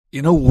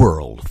In a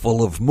world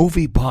full of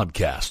movie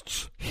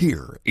podcasts,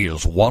 here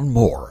is one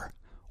more.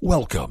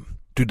 Welcome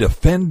to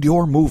Defend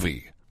Your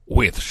Movie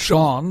with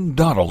Sean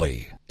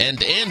Donnelly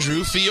and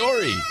Andrew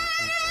Fiore.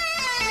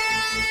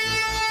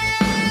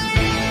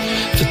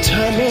 The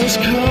time has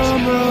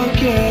come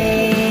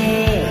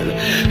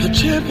again. The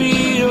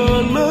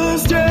champion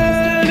must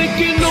stand. It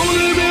can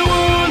only be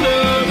one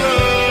of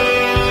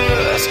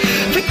us.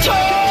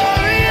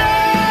 Victoria!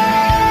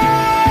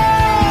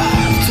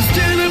 So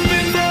stand up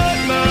and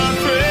fight, my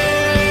friend.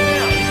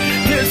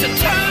 There's a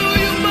title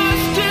you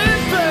must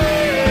defend.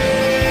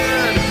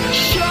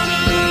 Shut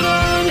it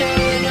on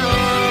and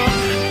on.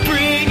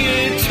 Bring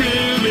it to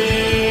me.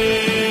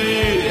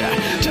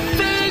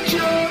 Defend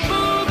your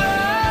movie.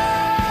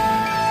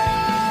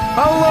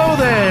 Hello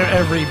there,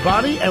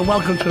 everybody, and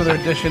welcome to another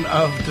edition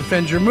of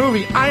Defend Your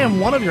Movie. I am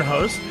one of your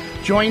hosts,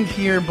 joined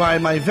here by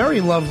my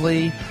very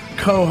lovely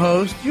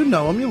co-host. You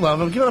know him, you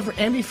love him. Give it up for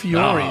Andy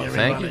Fiore, everybody.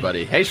 Thank you,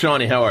 buddy. Hey,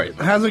 Shawnee, how are you?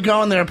 How's it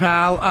going there,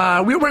 pal?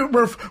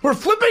 We're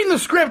flipping the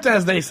script,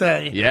 as they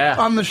say,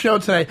 on the show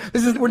today.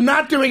 We're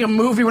not doing a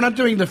movie. We're not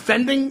doing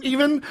defending.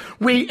 Even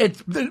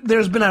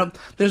there's been a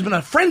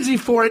frenzy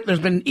for it. There's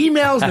been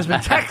emails. There's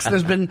been texts.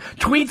 There's been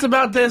tweets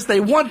about this.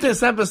 They want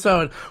this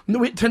episode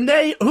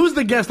today. Who's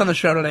the guest on the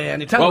show today,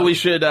 Andy? Tell us. We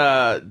should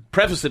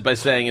preface it by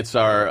saying it's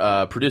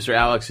our producer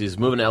Alex. He's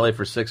moving to LA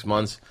for 6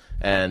 months.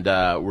 And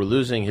we're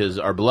losing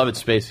our beloved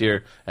space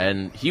here,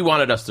 and he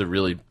wanted us to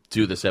really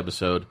do this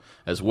episode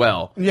as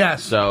well.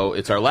 Yes. So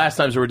it's our last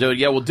time, so we're doing it.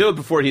 Yeah, we'll do it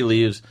before he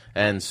leaves.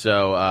 And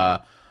so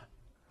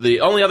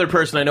the only other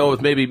person I know, with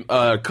maybe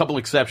a couple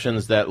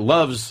exceptions, that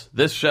loves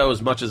this show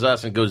as much as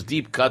us and goes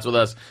deep cuts with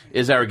us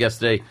is our guest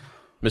today,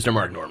 Mr.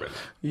 Mark Norman.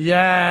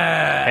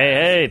 Yeah.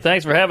 Hey,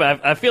 thanks for having me.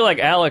 I feel like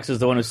Alex is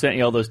the one who sent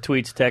you all those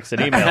tweets, texts,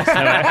 and emails.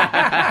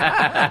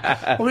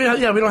 We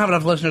don't have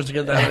enough listeners to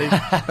get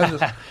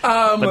that.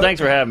 But thanks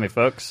for having me,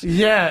 folks.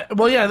 Yeah.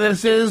 Well, yeah, we're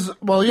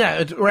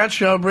at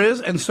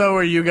Showbiz, and so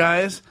are you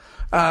guys.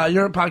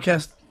 You're a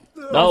podcast.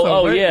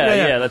 Also, right?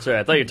 Yeah, that's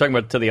right. I thought you were talking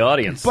about to the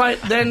audience.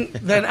 But then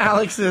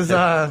Alex is...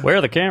 Where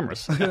are the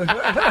cameras? Sorry.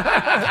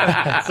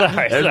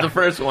 There's the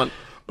first one.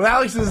 But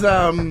Alex is...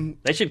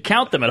 They should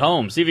count them at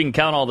home. See if you can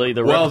count all the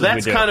Well,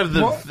 references that's we do. kind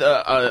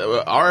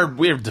of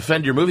we have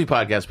Defend Your Movie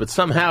podcast, but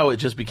somehow it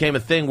just became a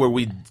thing where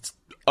we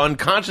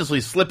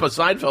unconsciously slip a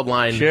Seinfeld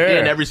line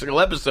in every single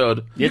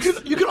episode. You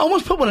could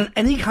almost put one in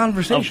any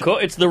conversation. Of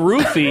course, it's the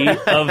roofie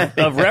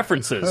of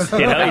references. You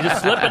know, you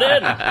just slip it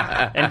in,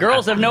 and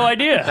girls have no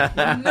idea.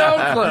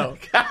 No clue.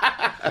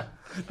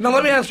 Now,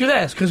 let me ask you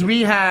this, because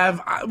we were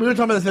talking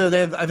about this the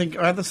other day, I think,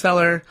 at the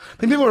cellar. I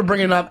think people were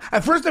bringing it up.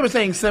 At first, they were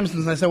saying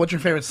Simpsons, and I said, what's your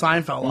favorite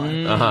Seinfeld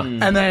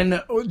line? And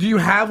then, do you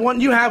have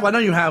one? I know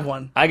you have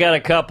one. I got a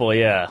couple,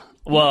 yeah.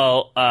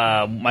 Well,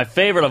 my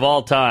favorite of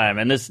all time,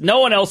 and no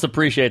one else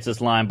appreciates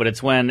this line, but it's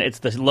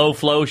the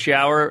low-flow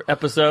shower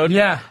episode.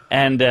 Yeah.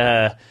 And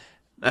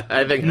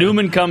I think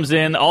Newman comes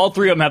in. All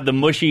three of them have the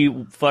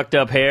mushy, fucked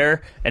up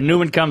hair. And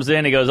Newman comes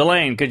in. He goes,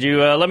 Elaine, could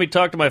you let me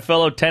talk to my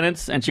fellow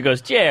tenants? And she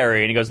goes,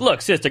 Jerry. And he goes,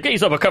 look, sister, get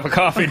yourself a cup of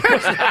coffee. He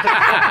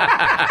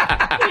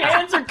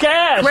hands her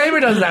cash. Kramer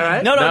does that,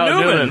 right? No,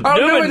 Newman. Oh,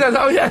 Newman does.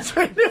 Oh, yeah, that's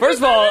right. First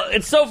of all,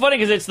 it's so funny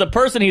because it's the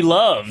person he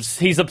loves.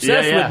 He's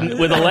obsessed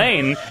with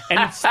Elaine, and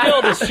it's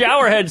still the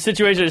showerhead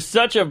situation is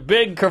such a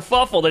big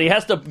kerfuffle that he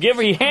has to give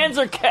her. He hands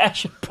her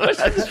cash and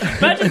pushes.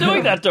 Imagine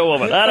doing that to a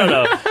woman. I don't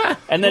know.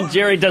 And then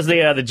Jerry does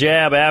the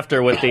jab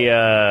after with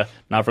the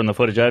not from the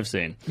footage I've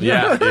seen.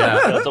 Yeah.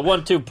 So it's a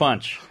 1-2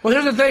 punch. Well,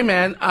 here's the thing,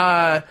 man.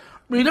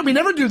 We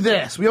never do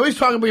this. We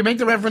always we make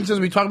the references,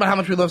 we talk about how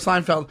much we love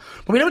Seinfeld,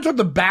 but we never talk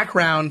the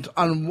background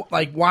on,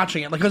 like,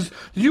 watching it. Because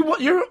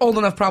you're old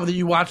enough probably that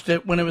you watched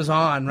it when it was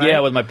on, right? Yeah,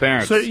 with my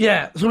parents. So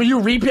were you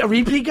a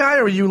repeat guy,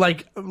 or were you,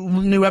 like, a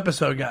new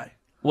episode guy?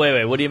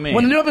 Wait, what do you mean?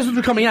 When the new episodes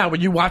were coming out, were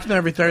you watching them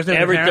every Thursday?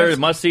 Every Thursday,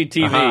 must-see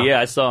TV,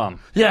 Yeah, I saw them.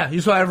 Yeah, you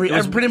saw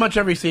pretty much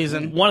every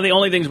season. One of the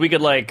only things we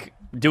could, like,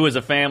 do as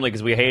a family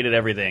because we hated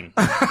everything.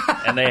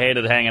 And they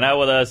hated hanging out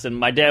with us. And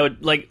my dad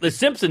would, like, The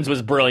Simpsons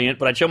was brilliant,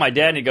 but I'd show my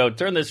dad and he'd go,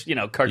 turn this,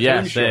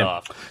 cartoon shit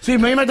off. See,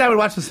 me and my dad would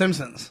watch The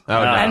Simpsons.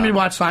 And we'd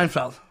watch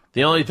Seinfeld.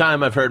 The only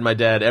time I've heard my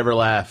dad ever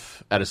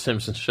laugh at a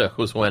Simpsons show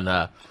was when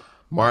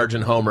Marge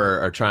and Homer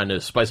are trying to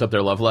spice up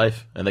their love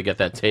life, and they get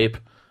that tape.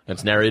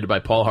 It's narrated by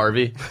Paul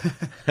Harvey.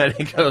 And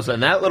he goes,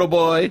 and that little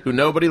boy who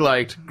nobody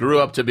liked grew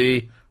up to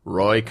be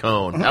Roy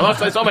Cohn.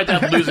 I saw my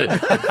dad lose it.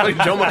 Like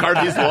Joe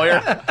McCarthy's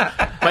lawyer.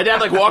 My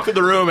dad, like, walked in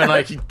the room and,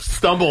 like, he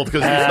stumbled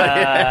because he's like...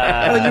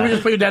 And then you would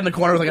just put your dad in the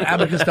corner with, like, an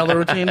Abbott Costello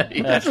routine.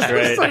 That's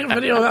great. Just like a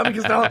video of Abbott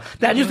Costello.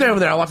 Dad, you stay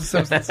over there. I'll watch The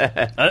Simpsons.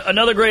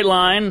 Another great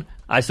line,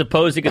 I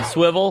suppose he could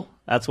swivel.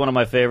 That's one of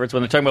my favorites.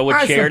 When they're talking about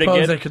what chair to get. I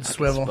suppose they could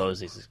swivel. I suppose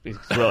he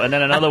could swivel. And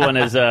then another one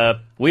is,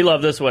 we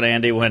love this one,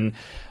 Andy, when...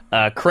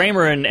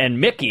 Kramer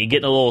and Mickey get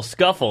in a little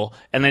scuffle,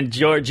 and then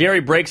Jerry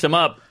breaks them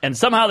up, and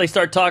somehow they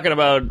start talking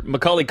about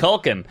Macaulay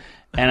Culkin,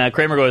 and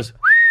Kramer goes,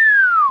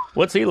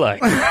 what's he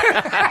like?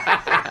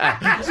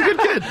 He's a good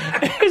kid.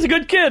 He's a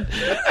good kid.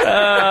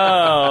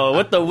 Oh,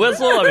 with the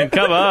whistle. I mean,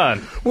 come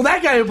on. Well,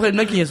 that guy who played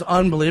Mickey is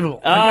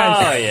unbelievable.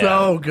 That guy's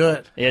so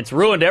good. It's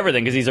ruined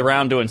everything because he's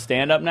around doing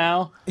stand-up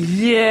now.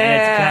 Yeah.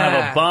 And it's kind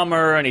of a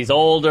bummer, and he's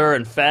older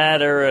and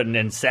fatter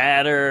and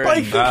sadder. But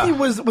I think he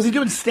was he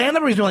doing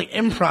stand-up or was he doing like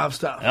improv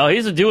stuff? Oh,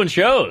 he's doing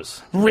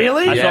shows.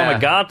 Really? I saw him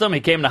at Gotham. He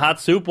came to Hot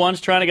Soup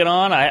once trying to get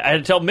on. I had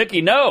to tell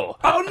Mickey no.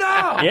 Oh,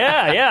 no.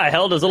 Yeah. I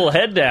held his little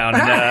head down,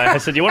 and I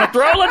said, you want to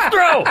throw? Let's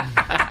throw.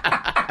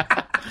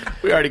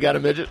 We already got a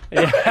midget.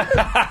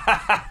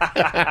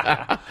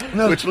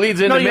 Which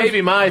leads into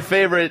maybe my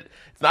favorite.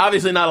 It's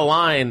obviously not a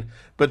line,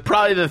 but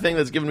probably the thing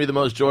that's given me the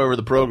most joy over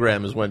the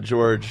program is when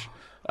George,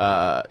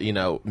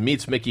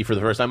 meets Mickey for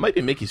the first time. Might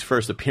be Mickey's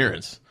first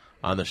appearance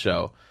on the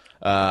show.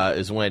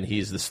 Is when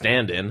he's the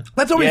stand-in.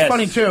 That's always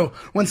funny, too,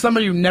 when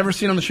somebody you've never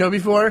seen on the show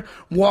before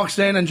walks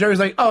in and Jerry's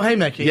like, oh, hey,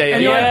 Mickey. Yeah.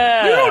 Like,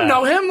 you don't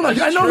know him? Like,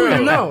 I know who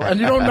you know, and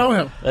you don't know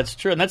him. That's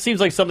true, and that seems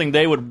like something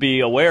they would be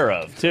aware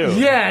of, too.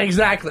 Yeah,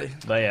 exactly.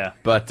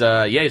 But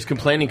he's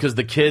complaining because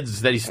the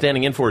kids that he's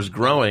standing in for is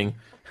growing.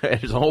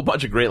 There's a whole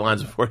bunch of great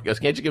lines before he goes,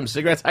 can't you give him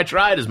cigarettes? I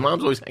tried. His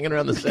mom's always hanging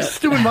around the set.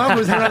 Stupid mom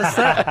was hanging around the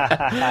set.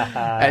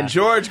 And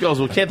George goes,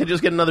 well, can't they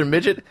just get another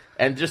midget?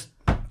 And just...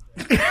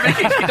 he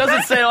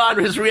doesn't say a lot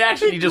of his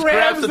reaction. He just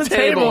grabs the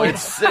table. It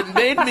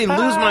made me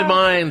lose my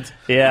mind.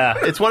 Yeah.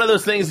 It's one of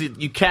those things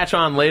that you catch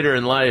on later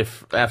in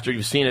life after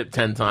you've seen it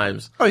 10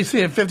 times. Oh, you've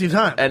seen it 50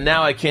 times. And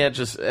now I can't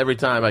just, every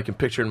time I can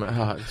picture it in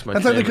my, it's my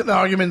That's like the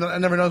argument that I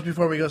never noticed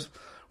before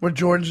where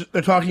George,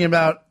 they're talking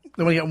about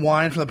they want to get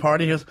wine for the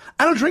party. He goes,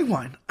 I don't drink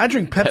wine. I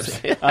drink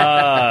Pepsi.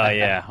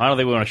 Yeah. I don't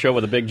think we want to show up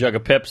with a big jug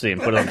of Pepsi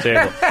and put it on the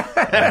table.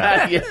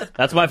 Yeah.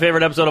 That's my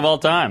favorite episode of all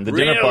time. The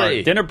dinner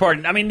party. Dinner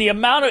party. I mean, the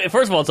amount of,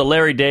 first of all, it's a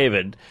Larry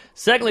David.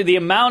 Secondly, the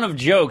amount of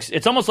jokes,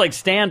 it's almost like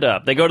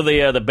stand-up. They go to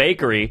the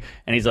bakery,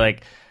 and he's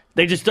like,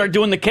 they just start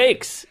doing the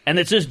cakes, and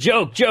it's just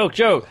joke.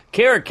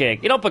 Carrot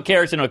cake. You don't put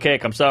carrots into a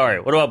cake, I'm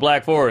sorry. What about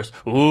Black Forest?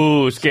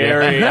 Ooh,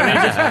 scary. I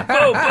mean, just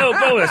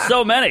boom. There's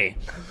so many.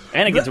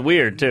 And it gets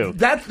weird, too.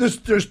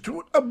 There's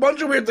a bunch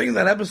of weird things in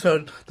that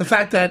episode. The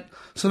fact that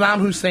Saddam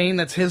Hussein,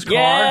 that's his car.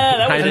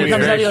 Yeah, that was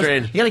very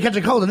strange. You gotta catch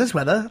a cold in this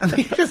weather. And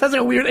he just has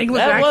a weird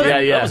English accent.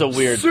 That was a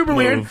weird Super move.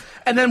 weird.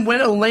 And then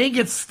when Elaine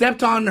gets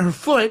stepped on her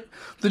foot,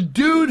 the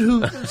dude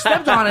who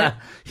stepped on it,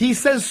 he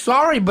says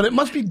sorry, but it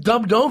must be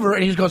dubbed over,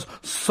 and he just goes,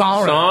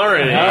 sorry.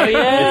 Sorry. Oh, yeah.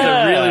 It's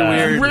a really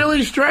weird. It's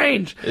really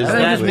strange. Is and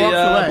that he just walks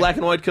away. the black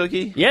and white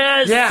cookie?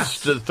 Yes. Yeah.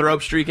 To throw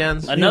up streak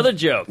ends? Another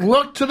joke.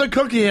 Look to the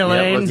cookie,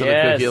 Elaine. Look to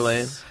the cookie,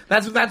 Elaine.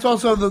 That's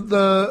also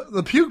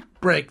the puke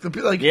break.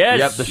 Yes.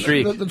 Yep, the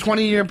streak. The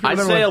 20-year puke. I'd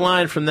say a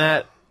line from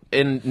that,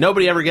 and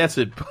nobody ever gets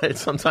it, but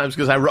sometimes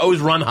because I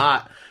always run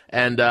hot.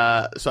 And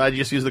so I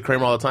just use the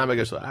Kramer all the time. I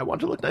go, I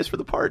want to look nice for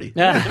the party. He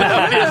doesn't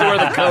wear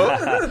the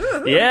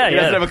coat. He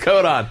doesn't have a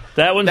coat on.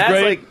 That's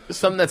great. like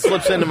something that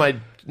slips into my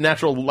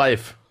natural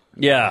life.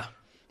 Yeah.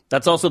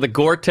 That's also the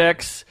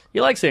Gore-Tex.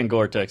 You like saying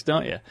Gore-Tex,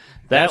 don't you?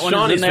 That's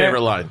Shawnee's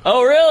favorite line.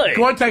 Oh, really?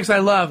 Gore-Tex I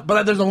love,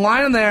 but there's a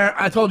line in there,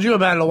 I told you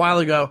about it a while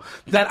ago,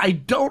 that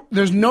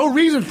there's no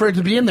reason for it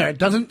to be in there. It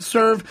doesn't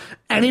serve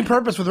any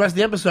purpose for the rest of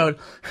the episode.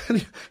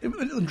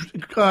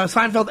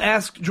 Seinfeld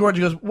asks George,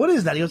 he goes, what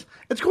is that? He goes,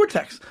 it's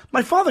Gore-Tex.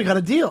 My father got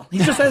a deal. He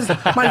just says,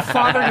 my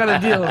father got a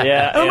deal.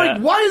 Yeah, and I'm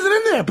like, why is it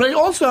in there? But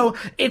also,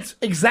 it's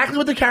exactly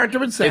what the character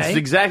would say. It's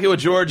exactly what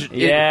George,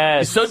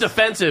 he's so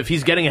defensive,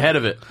 he's getting ahead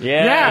of it.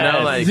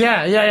 Yeah.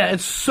 Yeah.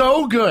 It's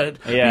so good.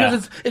 Yeah.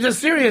 Because it's a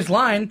serious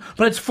line,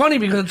 but it's funny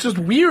because it's just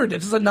weird.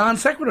 It's just a non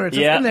sequitur. It's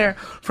just in there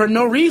for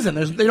no reason.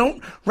 They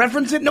don't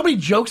reference it. Nobody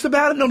jokes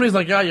about it. Nobody's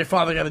like, oh, your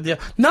father got a deal.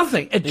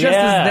 Nothing. It just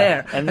is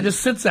there. And it just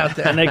sits out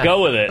there. And they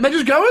go with it. And they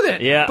just go with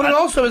it. Yeah. But it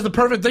also is the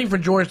perfect thing for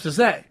George to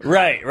say.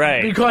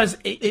 Right. Because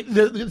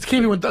it's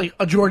keeping with like,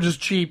 a George is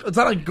cheap. It's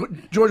not like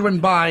George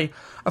wouldn't buy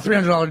a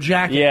 $300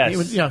 jacket.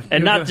 Yes.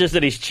 And not just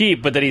that he's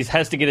cheap, but that he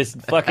has to get his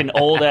fucking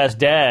old-ass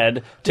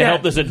dad to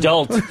help this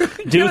adult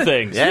do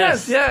things.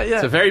 Yes.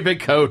 It's a very big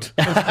coat.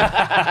 Big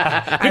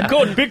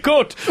coat. Big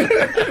coat.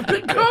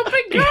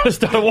 You gotta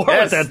start a war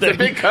with that thing. It's a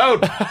big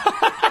coat.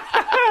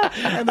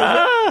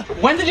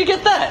 When did you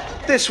get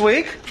that? This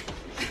week.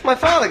 My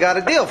father got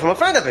a deal from a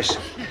friend of his.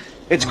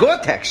 It's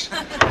Gore-Tex.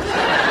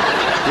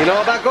 You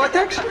know about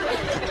Gore-Tex?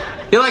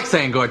 You like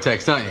saying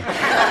Gore-Tex, don't you? You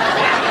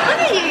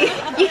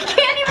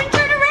can't even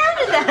turn around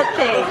in that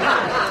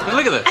thing.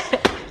 Look at this.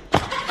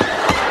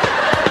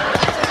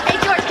 Hey,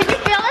 George, can you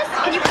feel us?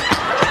 Can you...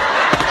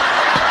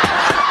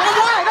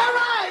 All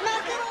right,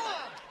 knock it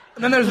off.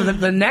 And then there's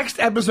the next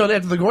episode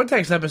after the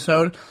Gore-Tex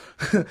episode.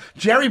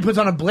 Jerry puts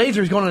on a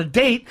blazer. He's going on a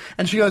date,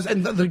 and she goes,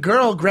 and the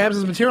girl grabs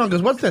his material and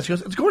goes, "What's this?" She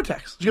goes, "It's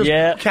Gore-Tex." She goes,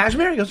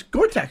 "Cashmere?" He goes,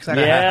 "Gore-Tex."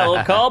 Yeah, a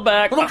little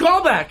callback.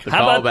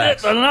 How about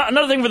this?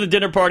 Another thing for the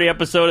dinner party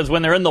episode is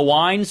when they're in the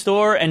wine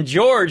store, and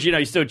George,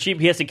 he's so cheap,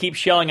 he has to keep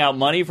shelling out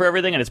money for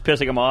everything, and it's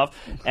pissing him off.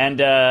 And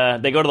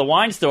they go to the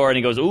wine store, and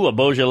he goes, "Ooh, a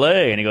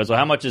Beaujolais," and he goes, "Well,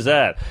 how much is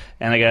that?"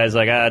 And the guy's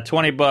like,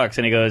 $20,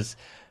 and he goes,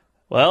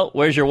 "Well,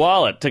 where's your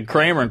wallet?" To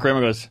Kramer, and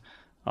Kramer goes,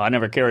 "Oh, I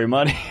never carry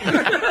money."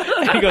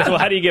 He goes, well,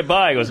 how do you get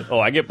by? He goes, oh,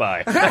 I get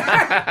by.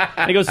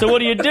 And he goes, so what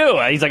do you do?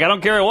 He's like, I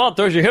don't carry a wallet.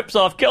 Throws your hips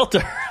off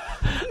kilter.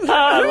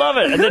 I love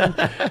it. And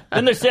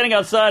then they're standing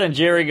outside, and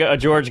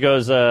George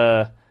goes,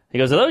 he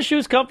goes, are those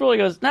shoes comfortable? He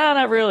goes, nah,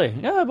 not really.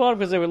 Yeah, I bought them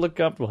because they would look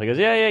comfortable. He goes,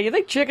 yeah. You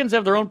think chickens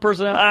have their own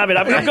personality? I mean,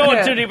 I'm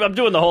going too deep. I'm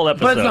doing the whole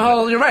episode.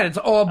 But you're right. It's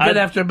all bit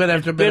after bit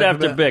after bit. Bit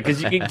after bit.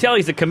 Because you can tell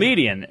he's a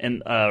comedian.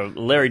 And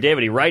Larry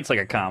David, he writes like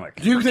a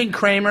comic. Do you think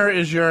Kramer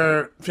is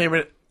your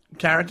favorite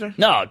character?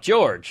 No,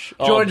 George.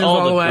 George is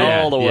all the way.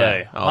 All the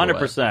way.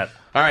 100%.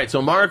 All right,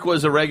 so Mark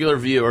was a regular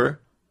viewer.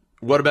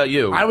 What about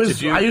you? I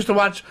used to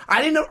watch.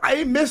 I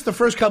didn't miss the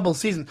first couple of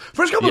seasons.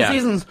 First couple of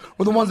seasons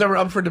were the ones that were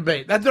up for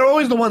debate. They're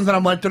always the ones that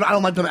I'm like. I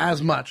don't like them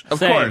as much. Of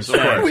course.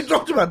 We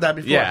talked about that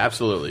before. Yeah,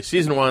 absolutely.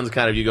 Season one's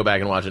kind of, you go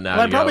back and watch it now.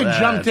 Well, I probably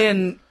jumped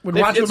in.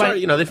 Watch it.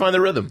 They find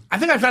the rhythm. I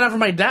think I found out from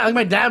my dad. Like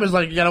my dad was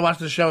like, "You got to watch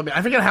this show."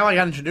 I forget how I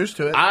got introduced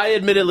to it. I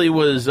admittedly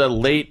was a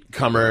late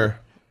comer.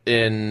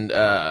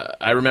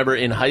 I remember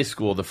in high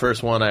school, the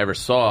first one I ever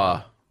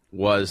saw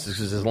was,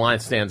 because his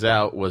line stands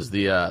out, was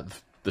the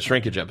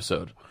Shrinkage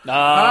episode. It's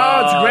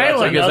a great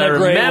one. Because I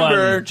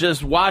remember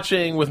just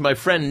watching with my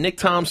friend Nick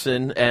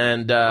Thompson,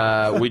 and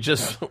we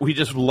just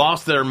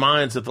lost their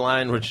minds at the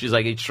line where she's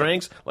like, "He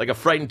shrinks like a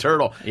frightened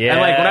turtle." Yes.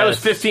 And like when I was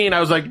 15, I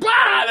was like,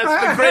 "Bah,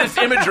 that's the greatest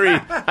imagery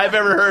I've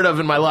ever heard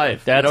of in my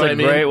life." That's you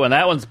know great one.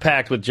 That one's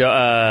packed with.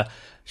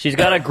 She's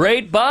got a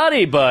great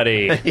body,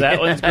 buddy.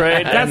 That one's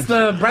great. That's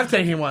the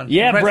breathtaking one.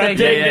 Yeah,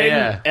 breathtaking.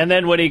 Yeah. And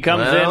then when he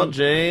comes in,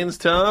 Jane's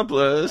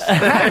topless. I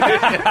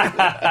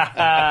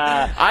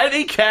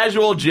think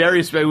casual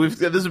Jerry.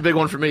 This is a big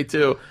one for me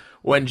too.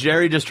 When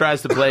Jerry just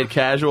tries to play it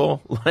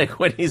casual, like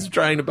when he's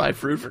trying to buy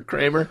fruit for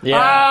Kramer. It's the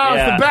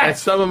best.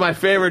 It's some of my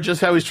favorite, just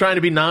how he's trying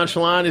to be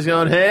nonchalant. He's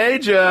going, "Hey,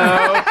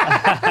 Joe.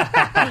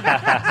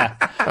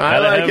 I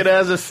like it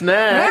as a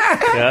snack.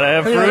 Gotta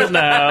have fruit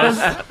now."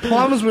 There's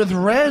plums with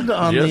red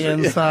on the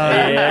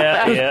inside.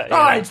 Yeah. All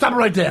right, stop it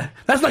right there.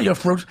 That's not your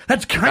fruit.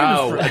 That's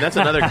Kramer's fruit. And that's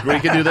another.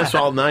 We could do this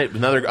all night.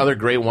 Other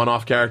great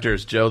one-off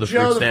characters. Joe the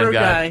fruit stand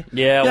guy.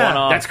 Yeah,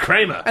 one-off. That's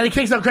Kramer. And he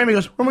kicks out Kramer. He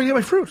goes, "Where am I going to get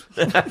my fruit?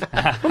 Where am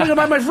I going to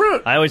buy my fruit?"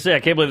 I always say, I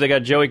can't believe they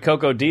got Joey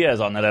Coco Diaz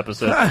on that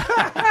episode.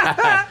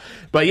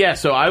 But yeah,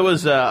 so I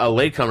was a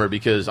latecomer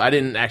because I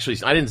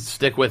didn't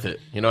stick with it.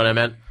 You know what I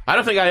meant? I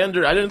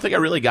didn't think I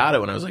really got it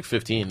when I was like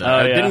 15.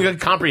 I didn't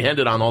comprehend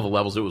it on all the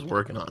levels it was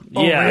working on.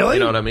 Yeah, really? You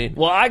know what I mean?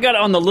 Well, I got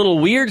on the little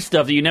weird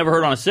stuff that you never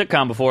heard on a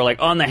sitcom before,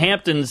 like on the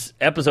Hamptons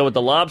episode with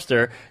the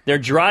lobster. They're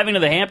driving to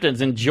the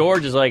Hamptons, and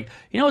George is like,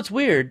 "You know what's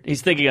weird?"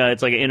 He's thinking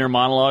it's like an inner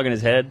monologue in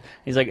his head.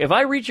 He's like, "If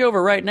I reach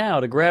over right now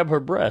to grab her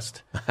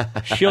breast,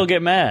 she'll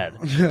get mad.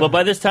 But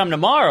by this time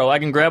tomorrow, I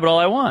can grab it all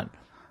I want."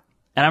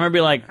 And I remember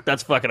being like,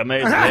 that's fucking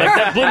amazing. Like,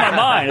 that blew my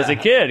mind as a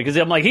kid, because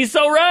I'm like, he's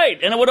so right.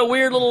 And what a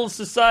weird little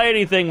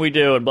society thing we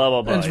do, and blah,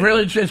 blah, blah. It's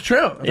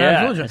true.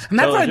 Yeah.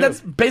 And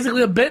that's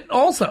basically a bit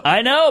also.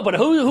 I know, but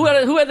who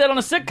had that on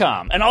a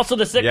sitcom? And also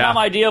the sitcom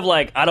idea of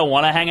like, I don't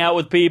want to hang out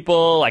with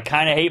people. I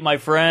kind of hate my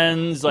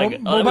friends.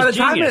 Like, by the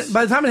time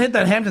it hit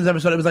that Hamptons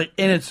episode, it was like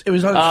it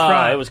was on its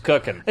stride. It was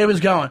cooking. It was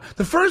going.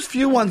 The first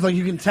few ones, like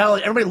you can tell,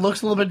 like, everybody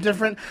looks a little bit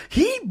different.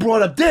 He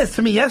brought up this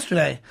to me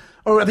yesterday,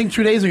 or I think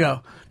 2 days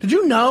ago. Did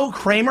you know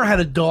Kramer had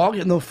a dog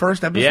in the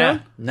first episode? Yeah.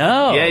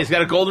 No. Yeah, he's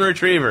got a golden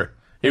retriever.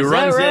 He Is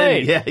runs that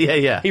right?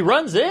 in. Yeah. He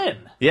runs in.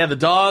 Yeah, the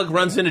dog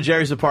runs into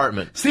Jerry's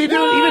apartment. See, dude,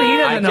 even he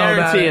doesn't know about it. I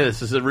guarantee you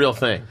this is a real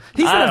thing.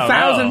 He said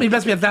 1,000. He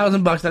bets me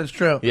 $1,000 that it's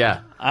true.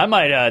 Yeah. I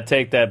might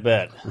take that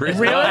bet.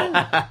 Really?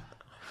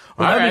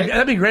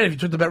 That'd be great if you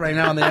took the bet right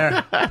now on the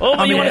air. Oh,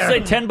 but you want to say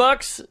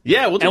 $10?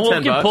 Yeah, we'll do $10.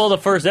 And we can pull the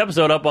first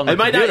episode up on the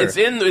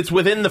computer. It's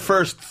within the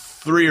first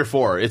 3 or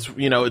 4. It's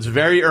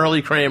very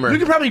early Kramer. You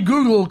could probably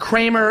Google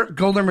Kramer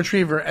Golden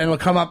Retriever and it'll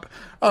come up.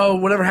 Oh,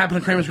 whatever happened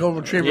to Kramer's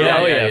Golden Retriever?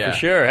 Yeah, for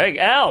sure. Hey,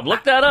 Al,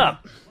 look that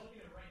up.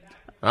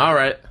 All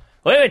right.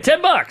 Wait,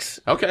 $10.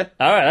 Okay.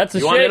 All right, that's a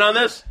shit. You want in on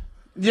this?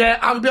 Yeah,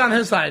 I'll be on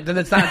his side. Then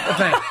it's not a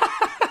thing.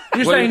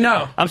 You're saying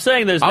no. I'm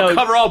saying I'll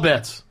cover all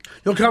bets.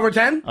 You'll cover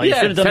 10? Oh, you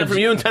yeah, 10 from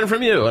you and 10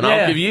 from you, and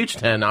I'll give you each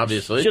 10,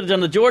 obviously. Should have done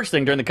the George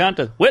thing during the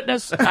contest.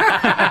 Witness.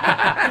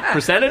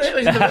 Percentage?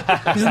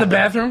 He's in the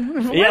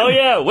bathroom.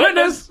 Yeah,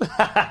 witness. They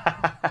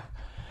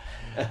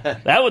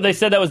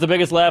said that was the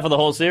biggest laugh of the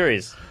whole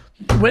series.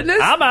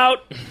 Witness? I'm out.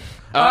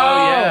 Oh,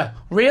 yeah.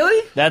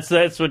 Really? That's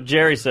what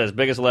Jerry says.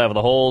 Biggest laugh of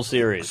the whole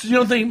series. So you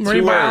don't think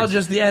marine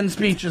biologist, the end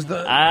speech is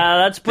the...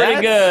 That's pretty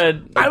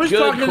good. I was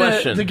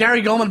talking to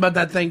Gary Goldman about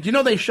that thing. Do you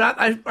know they shot...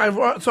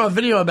 I saw a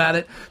video about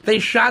it. They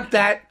shot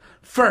that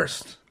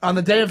first on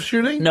the day of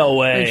shooting. No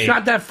way. They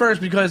shot that first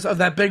because of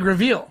that big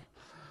reveal.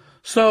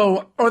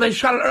 So, or they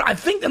shot it... I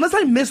think, unless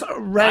I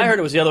misread... I heard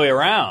it was the other way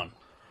around.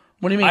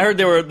 What do you mean? I heard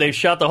they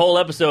shot the whole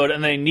episode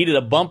and they needed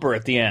a bumper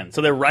at the end.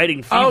 So they're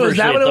writing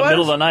feverishly at the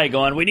middle of the night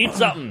going, we need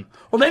something.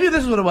 Well, maybe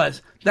this is what it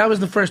was. That was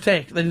the first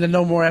take. They didn't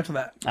know more after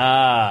that.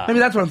 Maybe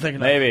that's what I'm thinking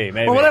of. Maybe.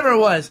 Well, whatever it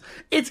was.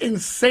 It's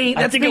insane.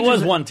 I think it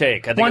was one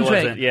take. I think it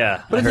wasn't.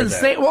 Yeah. But it's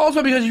insane. Well,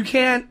 also because you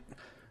can't...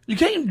 You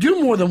can't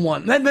do more than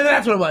one.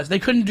 That's what it was. They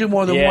couldn't do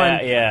more than one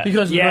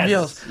because of the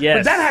reveals. Yes.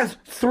 But that has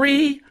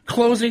 3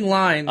 closing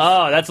lines.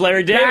 Oh, that's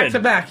Larry David. Back to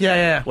back.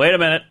 Yeah. Wait a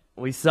minute.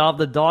 We solved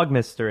the dog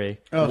mystery.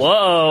 Oh.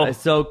 Whoa.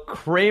 So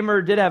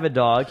Kramer did have a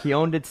dog. He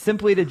owned it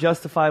simply to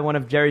justify one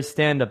of Jerry's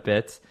stand-up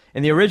bits.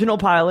 In the original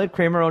pilot,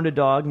 Kramer owned a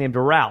dog named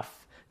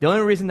Ralph. The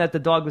only reason that the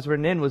dog was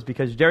written in was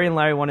because Jerry and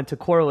Larry wanted to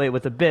correlate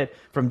with a bit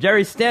from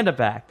Jerry's stand-up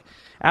act.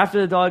 After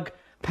the dog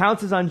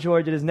pounces on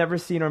George, it is never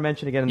seen or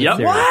mentioned again in the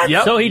series. What?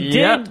 Yep. So he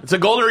did. It's a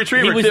golden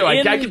retriever, too.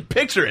 I can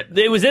picture it.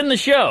 It was in the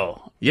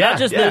show. Not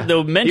just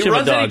the mention he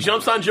runs of a dog. and he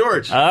jumps on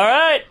George. All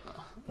right.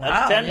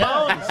 That's 10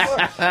 bones.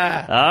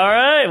 All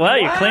right. Well,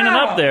 you clean them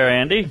up there,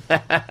 Andy.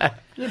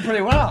 You did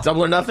pretty well.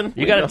 Double or nothing.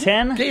 You got a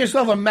 10? Get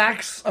yourself a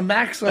max.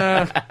 Max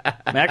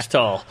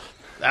tall.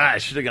 I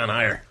should have gone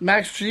higher.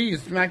 Mac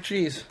cheese.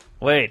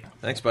 Wait.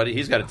 Thanks, buddy.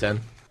 He's got a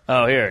 10.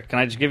 Oh, here. Can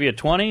I just give you a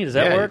 20? Does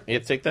that work? Yeah,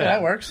 take that. Yeah,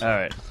 that works. All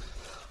right.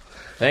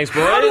 Thanks,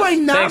 boys. How do I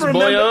not Thanks,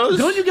 remember? boyos.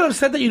 Don't you get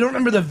upset that you don't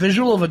remember the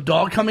visual of a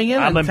dog coming in?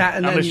 I'm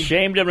and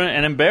ashamed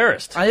and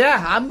embarrassed.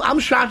 I'm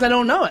shocked I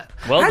don't know it.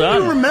 Well How done.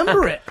 do you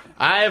remember it?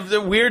 I have the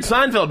weird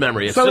Seinfeld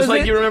memory. It's So just is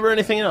like it- you remember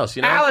anything else,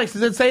 you know? Alex,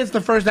 does it say it's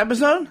the first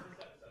episode?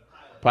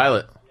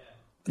 Pilot.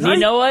 You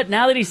know what?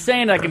 Now that he's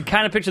saying it, I can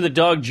kind of picture the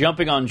dog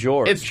jumping on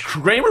George. It's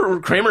Kramer,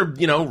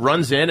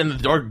 runs in, and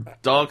the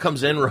dog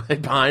comes in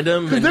right behind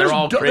him, and they're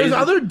all crazy. There's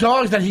other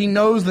dogs that he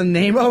knows the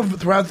name of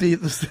throughout the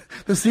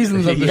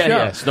seasons of the show.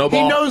 Yeah,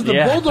 Snowball. He knows the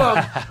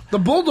bulldog. The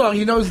bulldog,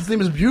 he knows his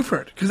name is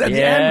Buford. Because at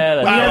the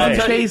end, when he has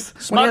a chase...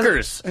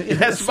 Smuckers.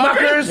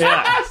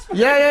 Smuckers?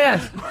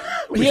 Yeah.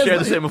 We share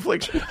the same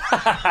affliction.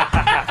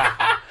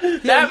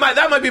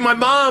 That might be my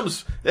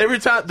mom's. Every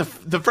time,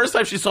 the first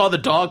time she saw the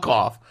dog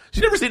cough,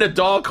 she'd never seen a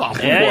dog cough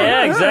before.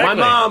 Yeah, exactly. My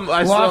mom,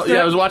 I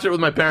it. was watching it with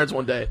my parents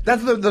one day.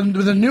 That's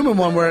the Newman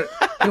one where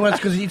he went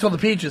because he told the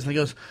Peaches and he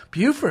goes,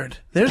 Buford,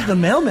 there's the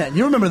mailman.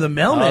 You remember the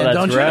mailman, that's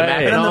don't you? right.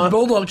 And then the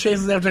bulldog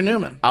chases after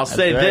Newman. I'll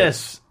say right.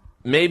 this,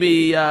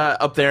 maybe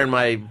up there in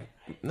my,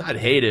 not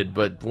hated,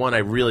 but one I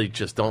really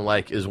just don't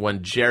like is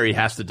when Jerry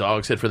has to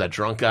dog sit for that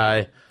drunk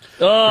guy.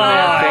 Oh,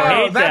 I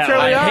hate that's that.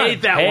 early on. I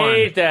hate that one.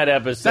 hate that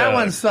episode. That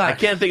one sucks. I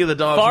can't think of the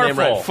dog's name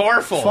right.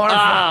 Farfel.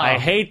 I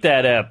hate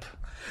that ep.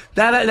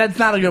 That's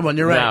not a good one.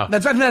 You're right. No. I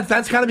think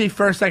that's got to be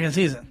second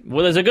season.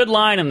 Well, there's a good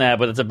line in that,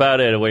 but that's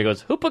about it. Where he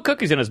goes, "Who put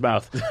cookies in his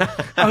mouth?"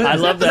 I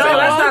love that. No, line.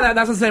 that's not that.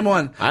 That's the same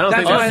one. I don't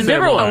think when that's the same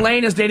one.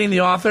 Elaine is dating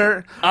the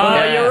author.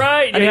 Oh, you're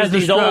right. And he has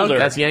He's the stroke. older.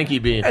 That's Yankee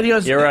Bean. And he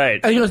goes, You're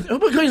right. And he goes, who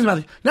put cookies in his mouth?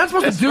 You're not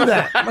supposed to do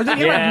that. Like, they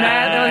get like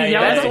mad. And like,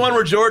 yell at That's him. the one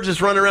where George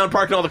is running around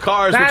parking all the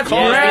cars, That's which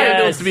caused the right.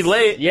 ambulance to be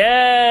late.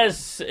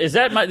 Yes. Is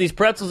that these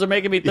pretzels are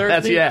making me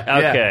thirsty? yeah.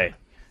 Okay.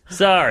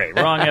 Sorry,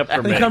 wrong ep for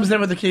And me. he comes in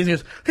with the keys and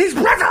goes, these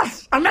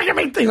pretzels are making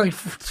me think. Like,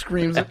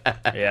 screams it.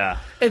 Yeah.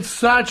 It's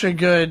such a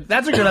good,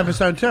 that's a good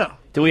episode too.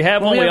 Do we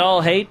have Well, one we we have-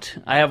 all hate?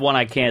 I have one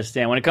I can't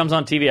stand. When it comes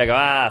on TV, I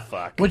go,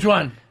 fuck. Which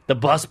one? The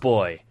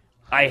Busboy.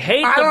 I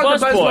hate I the don't like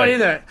the Busboy Busboy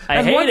either. I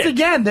And hate once it.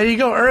 again, there you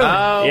go, early.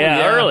 Oh,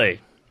 yeah, early.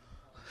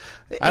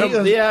 I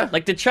don't, yeah.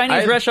 Like the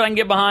Chinese restaurant I can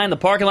get behind, the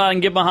parking lot I can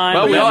get behind.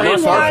 Well, we all hate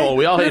That's why Farfel.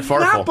 We all hate It's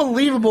not Farfel.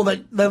 believable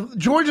that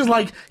George is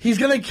like, he's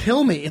going to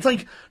kill me. It's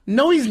like,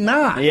 no, he's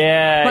not.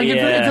 Yeah, Like,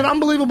 yeah. It's an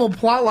unbelievable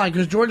plot line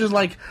because George is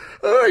like,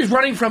 he's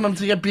running from him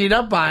to get beat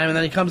up by him, and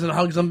then he comes and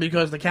hugs him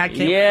because the cat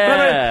came.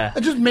 Yeah.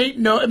 It just made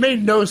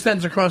no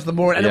sense across the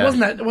board, and Yeah. it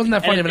wasn't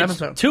that funny of an it's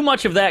episode. Too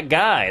much of that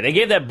guy. They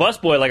gave that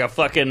busboy like a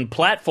fucking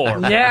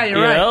platform. Yeah, you're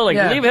you right. know? Like,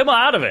 Yeah. leave him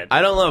out of it.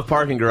 I don't love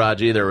Parking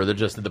Garage either, where they're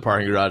just at the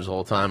parking garage the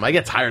whole time. I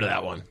get tired of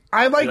that one.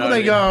 I like You know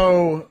when they what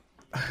I go.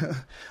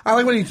 I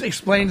like when he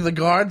explained to the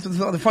guards. It's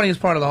the funniest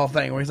part of the whole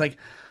thing, where he's like,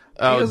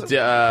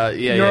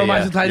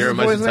 Neuromycetitis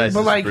poisoning.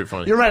 But like, is pretty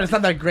funny. you're right. It's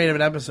not that great of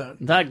an episode.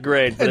 Not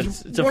great, but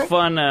It's- it's a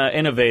fun,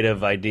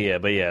 innovative idea.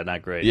 But yeah,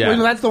 not great. Yeah. Well,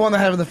 that's the one that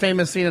had the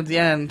famous scene at the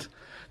end.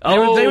 They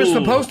were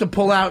supposed to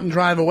pull out and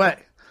drive away,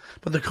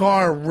 but the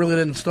car really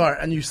didn't start.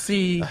 And you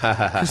see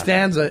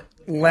Costanza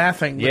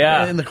laughing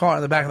in the car,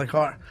 in the back of the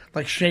car,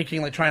 like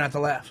shaking, like trying not to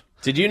laugh.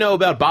 Did you know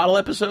about bottle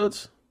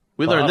episodes?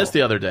 We learned Bottle. this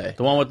the other day.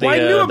 The one with the, Well, I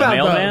knew the about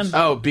mailman? those.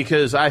 Oh,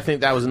 because I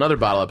think that was another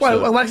bottle episode.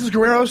 What, Alexis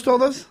Guerrero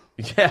told us?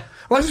 Yeah.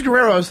 Alexis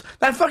Guerrero's,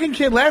 that fucking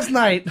kid last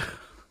night,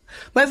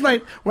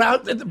 we're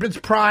out, it's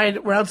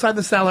Pride, we're outside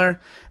the cellar,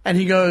 and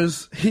he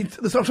goes,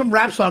 some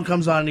rap song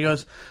comes on, and he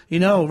goes, you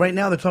know, right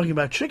now they're talking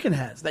about chicken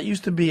heads. That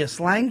used to be a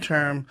slang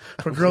term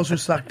for girls who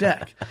suck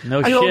dick.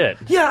 No I go, shit.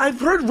 Yeah, I've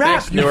heard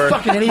rap, Thanks, you Newark.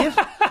 fucking idiot.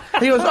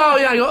 He goes, oh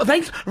yeah, I go,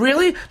 thanks,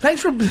 really?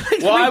 Thanks for,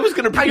 I was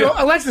gonna I go,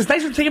 Alexis,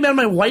 thanks for taking me out of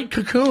my white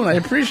cocoon. I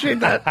appreciate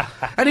that.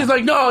 And he's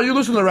like, no, you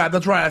listen to the rap,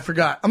 that's right, I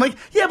forgot. I'm like,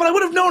 yeah, but I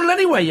would have known it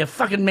anyway, you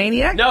fucking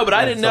maniac. No, but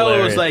I didn't know it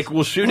hilarious. was like,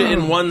 we'll shoot it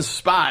in one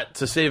spot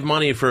to save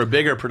money for a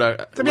bigger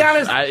production. To be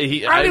honest, I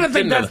don't even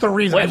think that's the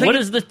reason. I Wait, think what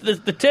is the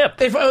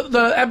tip? if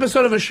the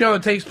episode of a show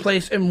that takes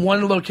place in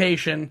one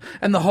location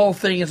and the whole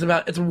thing is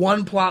about it's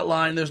one plot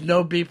line, there's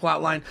no B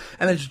plot line,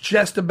 and it's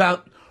just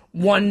about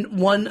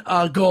one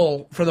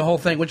goal for the whole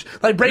thing, which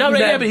like Breaking Bad.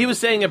 Yeah, but he was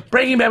saying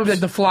Breaking Bad was like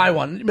the fly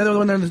one. Remember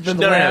when they're in the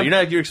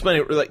lab? You're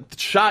explaining it. Like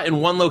shot in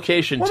one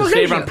location to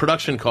save on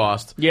production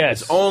cost.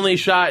 Yes, it's only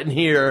shot in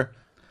here.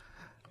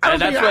 I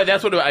don't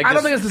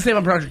think it's the same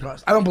on production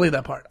cost. I don't believe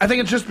that part. I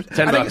think it's just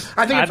 $10.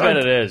 I bet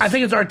it is. I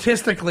think it's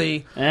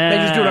artistically. They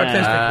just do it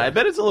artistically. I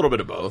bet it's a little bit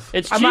of both.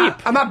 It's cheap.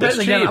 I'm not betting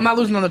again. I'm not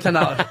losing another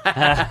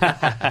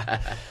 $10.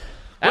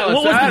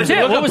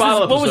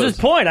 What was his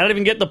point? I didn't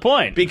even get the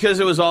point. Because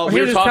it was all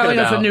we were just talking telling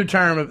about. us a new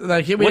term.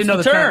 Like we didn't know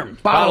the term.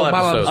 Bottle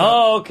episodes.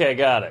 Oh, okay,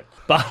 got it.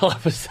 Bottle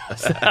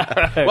episodes.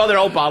 Right. Well, they're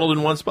all bottled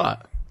in one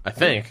spot. I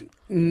think.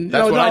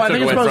 That's what I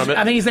took away from it.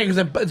 I think he's saying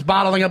because it's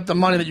bottling up the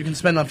money that you can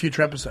spend on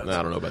future episodes. No,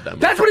 I don't know about that.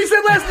 That's what he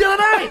said the other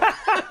night.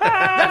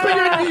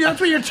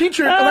 That's what your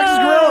teacher, Alexis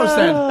Guerrero,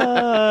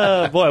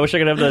 said. Boy, I wish I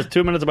could have those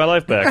 2 minutes of my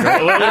life back.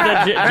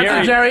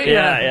 Jerry?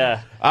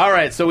 Yeah. All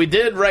right, so we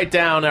did write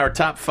down our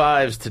top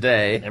fives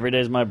today. Every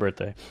day is my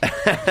birthday. All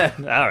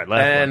right,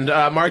 and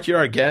Mark, you're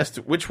our guest.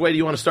 Which way do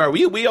you want to start?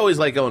 We always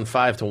like going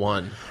 5 to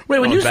 1. Wait,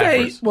 when you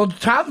say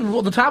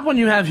the top one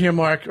you have here,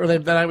 Mark, or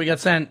that we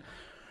got sent.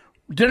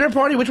 Dinner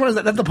party? Which one is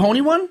that? That's the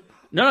pony one?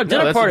 No,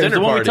 dinner party is the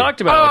one we talked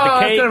about. With the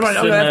cakes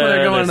that's where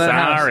they're going the to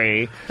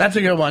sorry. That's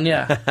a good one,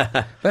 yeah.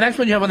 The next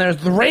one you have on there is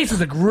The Race is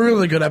a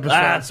really good episode.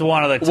 That's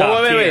one of the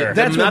top tier.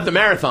 That's not the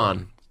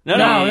marathon. No.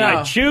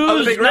 I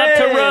choose not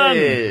to run.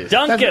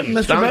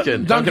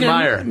 Duncan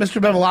Meyer.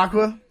 Mr.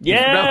 Bevilacqua.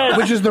 Yeah.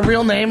 Which is the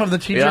real name of the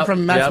teacher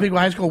from Massapequa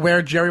High School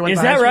where Jerry went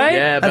to high school. Is that right?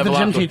 Yeah, that's the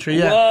gym teacher,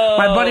 yeah. Whoa.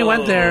 My buddy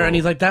went there, and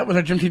he's like, that was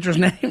our gym teacher's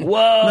name.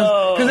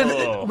 Whoa.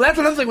 Because that's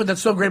another thing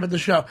that's so great about the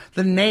show.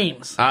 The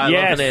names. I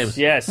love the names.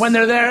 Yes. When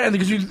they're there, and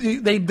because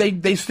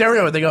they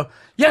stereo it, they go,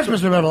 yes,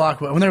 Mr.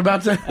 Bevilacqua, when they're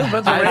about to race.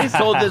 I've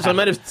told this, I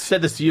might have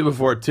said this to you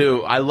before,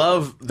 too. I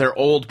love their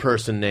old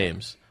person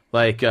names.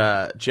 Like,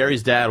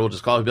 Jerry's dad will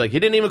just call him and be like, he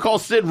didn't even call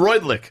Sid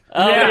Roydlick.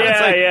 Oh,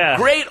 yeah.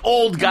 Great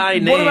old guy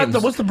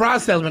names. What's the bra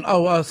salesman?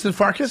 Oh, Sid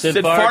Farkas?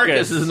 Sid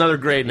Farkas is another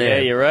great name. Yeah,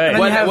 you're right.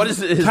 What is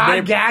his Todd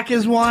name? Gack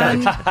is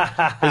one.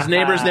 His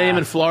neighbor's name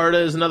in Florida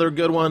is another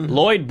good one.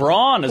 Lloyd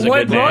Braun is a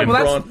good name.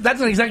 Well,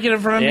 that's an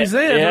executive from NBC.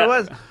 That's what it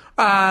was.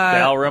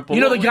 Dalrymple.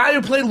 You know the guy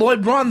who played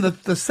Lloyd Braun,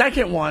 the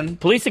second one.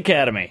 Police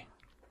Academy.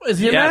 Is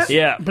he in that?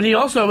 Yeah. But he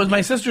also was my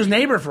sister's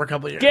neighbor for a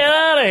couple of years. Get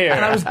out of here.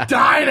 And I was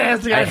dying to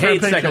ask the guy I for a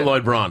hate picture. second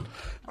Lloyd Braun.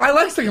 I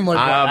like second Lloyd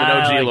Braun. I'm an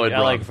OG Lloyd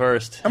Braun. I like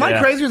first. Am I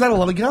crazy or is that a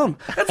lot of gum?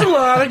 That's a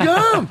lot of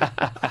gum.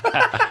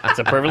 That's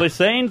a perfectly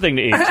sane thing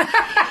to eat.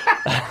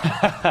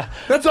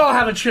 Let's all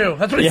have a chew.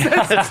 That's what he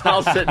says. Let's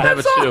all sit and have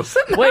a chew.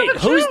 Wait,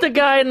 who's the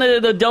guy in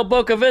the Del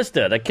Boca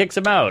Vista that kicks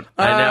him out?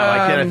 I know.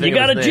 I can't think You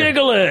got to of his name.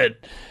 jiggle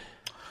it.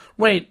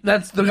 Wait,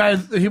 that's the guy.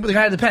 The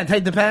guy with the pen.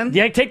 Take the pen.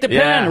 Yeah, take the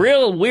pen.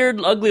 Real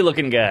weird,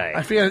 ugly-looking guy.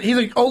 I forget. He's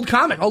an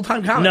old-time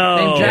comic. No.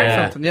 Named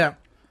Jack something. Yeah.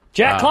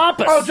 Jack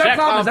Klompus. Oh, Jack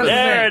Klompus. That's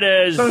there his name.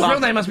 it is. So his real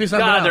name must be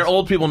something else. Their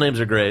old people names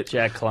are great.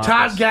 Jack Klompus.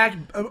 Todd Gack.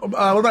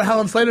 What about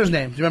Helen Slater's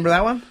name? Do you remember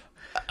that one?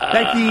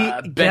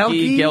 Becky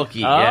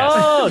Gelke.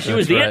 Oh, yes. she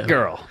was the it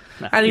girl.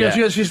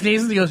 And she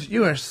sneezes. He goes,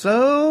 "You are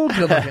so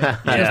good looking."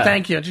 She goes,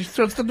 "Thank you." And she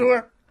shuts the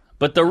door.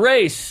 But the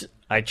race,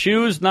 I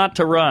choose not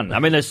to run. I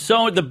mean, there's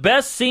the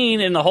best scene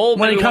in the whole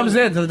when movie. he comes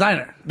into the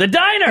diner. The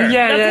diner.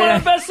 Yeah, That's one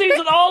of the best scenes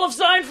in all of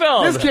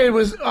Seinfeld. This kid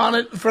was on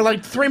it for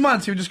like 3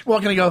 months. He would just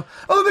walk in and go,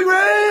 "Oh, the big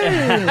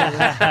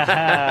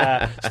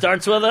race!"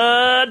 Starts with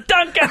a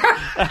Duncan.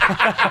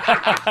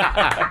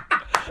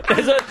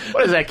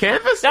 What is that,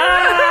 canvas? You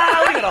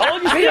got a hole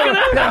in your sneaker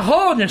there? Got a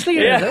hole in your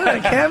sneaker. Yeah.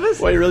 Canvas?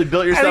 Well, you really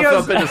built yourself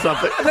up into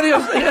something. And then he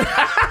goes,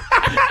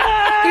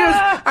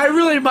 I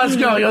really must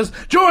go. He goes,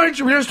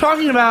 George, we were just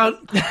talking about,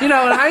 in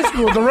high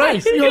school, the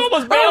race. He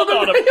almost bailed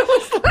on him.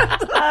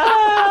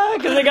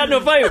 Because they got into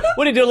a fight.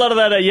 What do you do? A lot of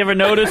that, you ever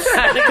notice?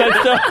 Type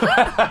stuff?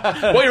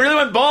 Well, you really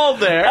went bald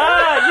there.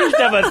 You used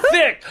to have a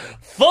thick,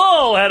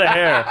 full head of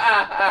hair.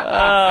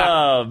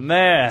 Oh,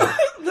 man.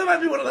 That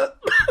might be one of the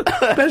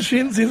best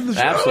scenes in the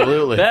show.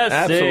 Absolutely.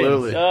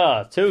 Absolutely.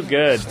 Oh, too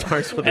good.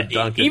 Starts with a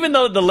Duncan. Even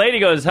though the lady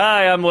goes,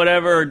 hi, I'm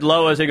whatever,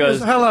 Lois, he goes,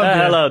 hello,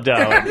 dear. Hello,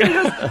 darling.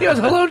 he goes,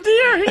 hello,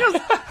 dear. He goes,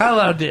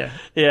 hello, dear.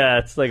 Yeah,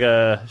 it's like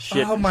a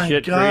shit. Oh my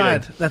shit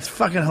god, greeting. that's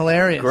fucking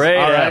hilarious. Great.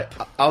 All right,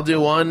 I'll do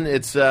one.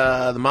 It's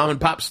the mom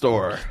and pop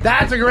store.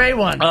 That's a great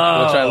one. Which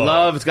I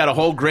love. It's got a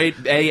whole great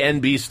A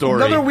and B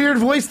story. Another weird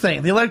voice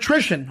thing. The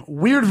electrician,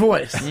 weird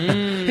voice. He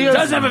goes,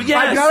 doesn't have a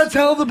yes. I gotta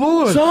tell the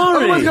boys. Sorry.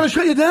 Otherwise, gonna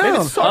shut you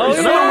down. Sorry.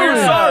 Another weird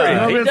sorry.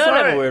 Another He weird does have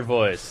sorry. a weird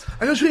voice.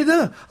 I gotta shut you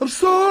down. I'm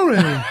sorry.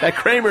 That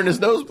Kramer in his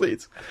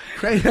nosebleeds.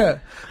 Yeah.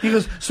 He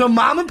goes, so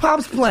mom and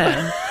pop's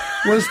plan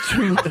was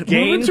to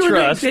Gain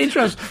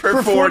trust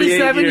for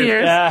 47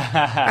 years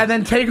How and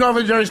then take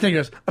over Jerry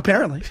Snickers,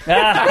 apparently.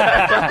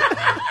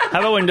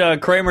 about when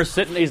Kramer's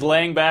sitting, he's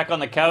laying back on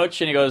the couch,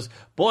 and he goes,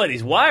 boy,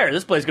 these wires,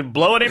 this place could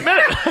blow any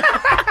minute.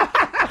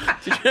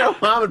 Did you know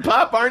Mom and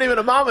Pop aren't even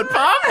a Mom and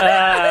Pop?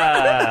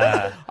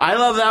 I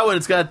love that one.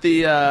 It's got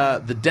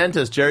the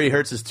dentist. Jerry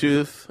hurts his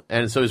tooth,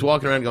 and so he's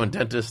walking around going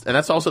dentist, and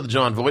that's also the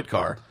John Voight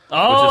car. Which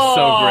is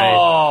so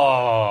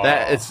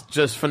great. It's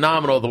just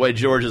phenomenal the way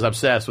George is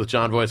obsessed with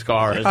John Voight's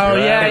car. And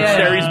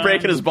Jerry's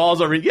breaking his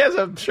balls over. Yes,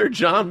 I'm sure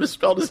John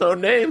misspelled his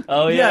own name.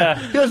 Oh, yeah.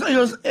 He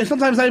goes,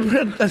 sometimes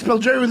I spell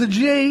Jerry with a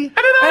G.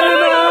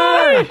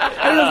 And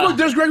he goes, look,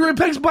 there's Gregory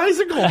Peck's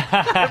bicycle.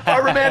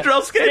 Barbara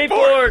Mandrell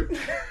skateboard.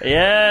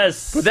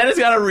 Yes. But then it's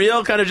got a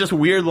real kind of just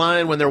weird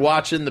line when they're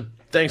watching the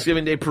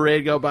Thanksgiving Day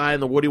parade go by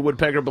and the Woody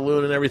Woodpecker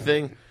balloon and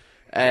everything.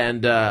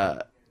 And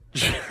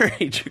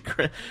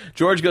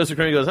George goes to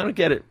Kramer and goes, I don't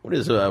get it. What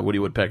is Woody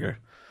Woodpecker?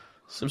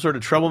 Some sort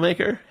of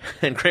troublemaker?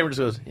 And Kramer just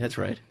goes, yeah, that's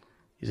right.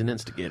 He's an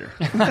instigator.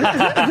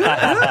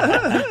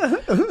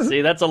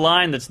 See, that's a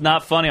line that's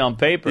not funny on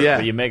paper,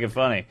 but you make it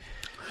funny.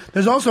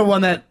 There's also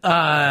one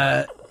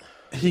that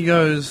he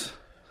goes...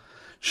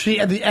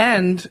 at the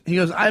end, he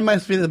goes, I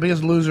must be the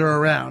biggest loser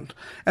around.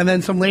 And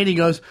then some lady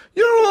goes,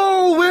 you're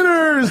all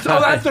winners.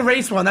 Oh, that's the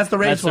race one. That's the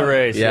race one. That's the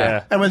race,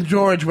 yeah. And with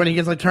George, when he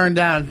gets turned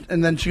down,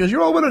 and then she goes,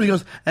 you're all winners. He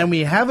goes, and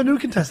we have a new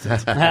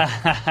contestant.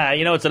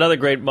 It's another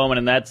great moment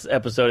in that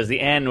episode is the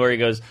end where he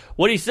goes,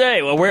 what do you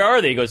say? Well, where are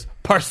they? He goes,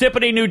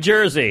 Parsippany, New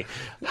Jersey.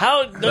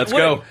 Let's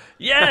go.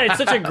 Yeah, it's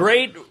such a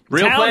great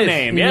real town place.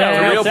 name. Yeah, it's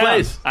a real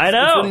place. I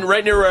know. It's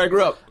right near where I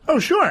grew up. Oh,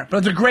 sure. But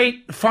it's a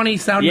great, funny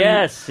sounding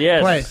place.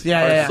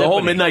 Yeah. The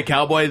whole Midnight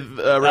Cowboy references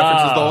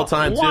the whole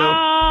time, too.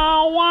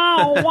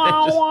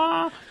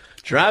 Wow.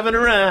 Driving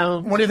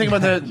around. What do you think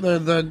about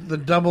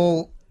the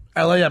double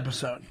LA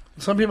episode?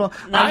 Some people...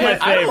 Not my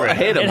favorite. I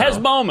hate them, it has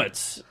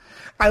moments.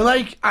 I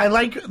like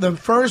the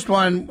first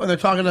one when they're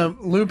talking to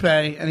Lupe,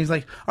 and he's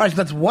like, all right, so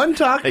that's one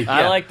tuck. Yeah.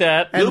 I like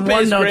that. And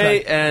Lupe's no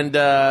great, tuck. and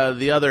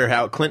the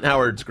other, Clint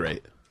Howard's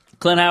great.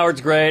 Clint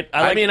Howard's great.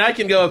 I mean, I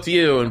can go up to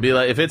you and be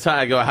like, if it's hot,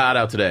 I go hot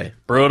out today.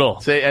 Brutal.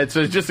 Say it's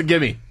just a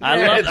gimme.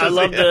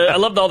 I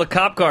loved all the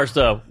cop car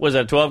stuff. Was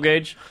that 12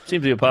 gauge?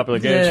 Seems to be a popular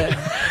gauge.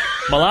 Yeah.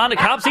 Milano,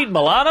 cops eating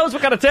Milanos?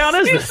 What kind of town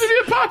is this? Seems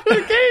to be a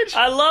popular gauge.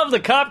 I love the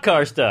cop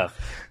car stuff.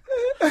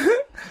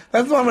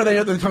 That's the one where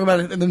they talk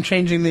about them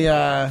changing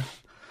the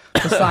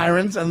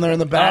sirens, and they're in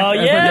the back. Oh,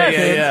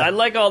 yeah. I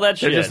like all that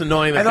shit. They're just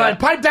annoying. And they're like,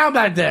 pipe down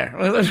back there.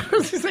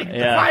 He's like,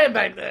 quiet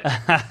back there.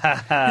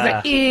 He's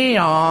like,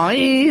 ee-yaw,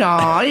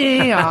 ee-yaw,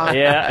 ee-yaw.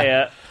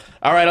 Yeah.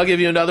 All right, I'll give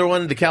you another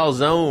one. The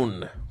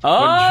calzone.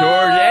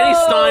 George, Eddie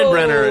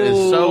Steinbrenner is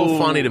so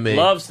funny to me.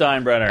 Love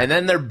Steinbrenner. And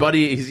then their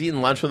buddy, he's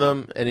eating lunch with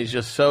them, and he's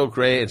just so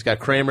great. It's got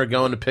Kramer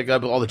going to pick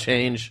up all the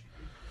change.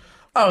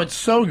 Oh, it's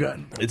so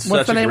good.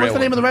 What's the name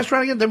of the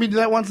restaurant again? Did we do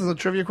that once as a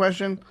trivia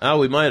question? Oh,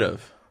 we might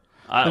have.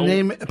 The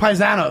name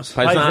Paisanos.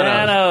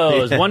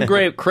 Paisanos. One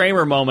great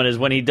Kramer moment is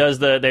when he does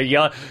they're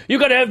yelling, you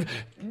gotta have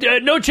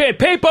no change,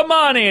 paper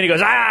money, and he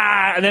goes,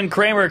 and then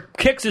Kramer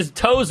kicks his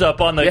toes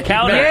up on the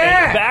counter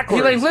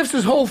backwards. He lifts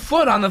his whole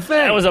foot on the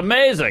thing. That was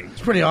amazing.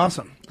 It's pretty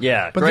awesome.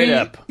 Yeah, but great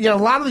ep. Yeah, a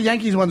lot of the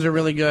Yankees ones are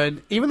really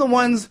good. Even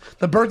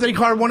the birthday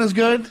card one is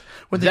good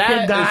with the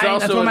kid dying.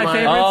 That's one of my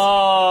favorites.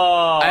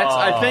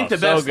 I think the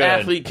best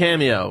athlete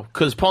cameo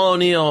because Paul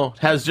O'Neill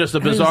has just a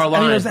bizarre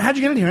line. And he goes, how'd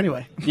you get in here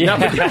anyway? Yeah,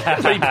 but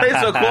he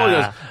plays so cool. He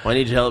goes, well, I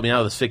need you to help me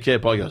out with a sick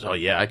kid. Paul goes, oh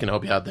yeah, I can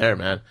help you out there,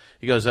 man.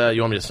 He goes,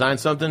 you want me to sign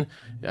something?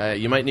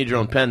 You might need your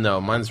own pen, though.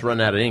 Mine's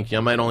running out of ink.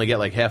 You might only get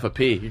like half a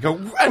P. You go,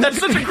 that's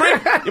such a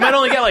great... You might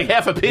only get like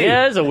half a P.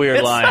 Yeah, it's a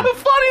weird line. It's so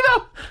funny,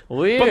 though.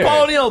 Weird. But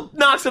Paul O'Neill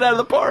knocks it out of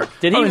the park.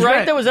 Did he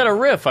write that? Was that a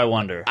riff, I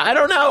wonder? I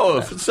don't know.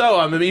 If so,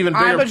 I'm an even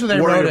bigger I bet you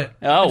they wrote it.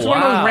 Oh, it's one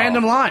of those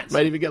random lines.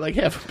 Might even get like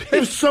half a P.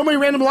 There's so many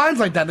random lines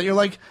like that you're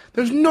like,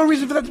 there's no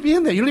reason for that to be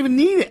in there. You don't even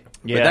need it.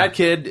 Yeah. But that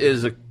kid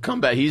is a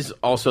comeback. He's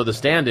also the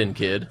stand-in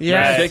kid.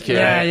 Yeah, sick kid.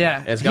 Yeah.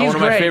 And it's got one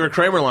of my favorite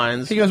Kramer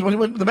lines. He goes,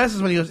 the best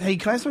is when he goes, hey,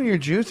 can I some of your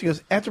juice? He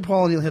goes, after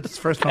Paul O'Neill hits his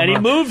first home run. And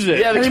he moves it.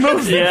 Yeah, he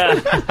moves it.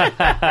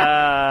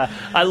 Yeah.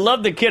 I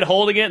love the kid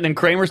holding it, and then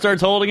Kramer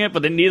starts holding it,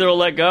 but then neither will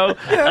let go.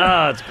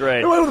 Yeah. Oh, it's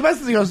great. One of the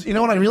best is he goes, you know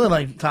what I really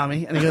like,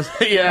 Tommy? And he goes,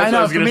 yeah, I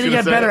know, for me to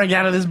get better, I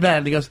get out of this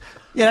bed. He goes,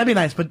 yeah, that'd be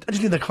nice, but I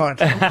just need the card.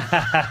 That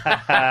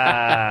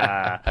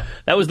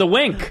was the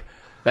wink.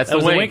 That's the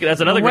wink.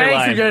 That's another great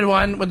line. Wink's a good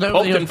one. With the,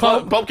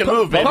 Pope can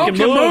move, baby. Pope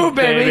can move,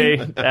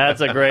 baby. That's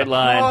a great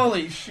line.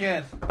 Holy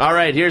shit. All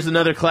right, here's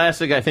another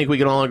classic I think we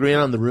can all agree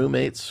on, the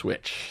roommate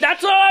switch.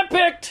 That's what I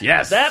picked.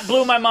 Yes. That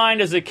blew my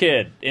mind as a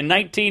kid. In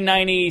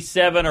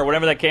 1997 or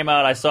whenever that came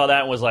out, I saw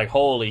that and was like,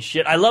 holy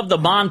shit. I love the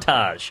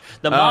montage.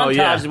 The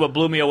montage is what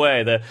blew me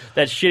away. That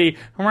shitty...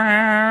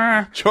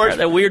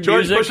 that weird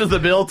George music. pushes the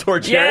bill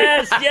towards Jerry.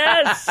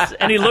 Yes.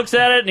 And he looks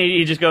at it and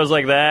he just goes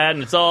like that.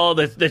 And it's all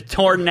the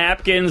torn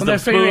napkins, the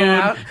food.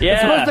 Yeah.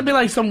 It's supposed to be be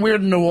like some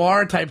weird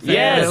noir type thing.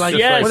 Yes,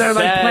 where they're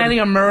like planning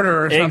a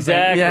murder or something.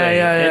 Exactly.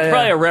 Yeah. It's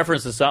probably a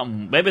reference to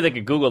something. Maybe they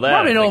could Google that.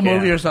 Probably an old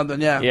movie or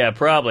something, yeah. Yeah,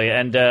 probably.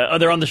 And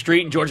they're on the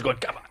street and George's going,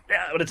 come on.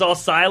 Yeah, but it's all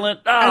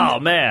silent. Oh,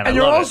 man. And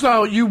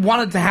you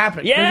want it to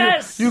happen.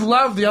 Yes. You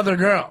love the other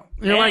girl.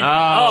 You're like,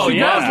 she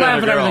does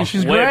laugh at everything.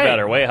 She's way great.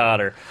 better, way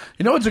hotter.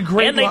 You know, it's a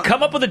great And they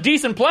come up with a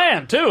decent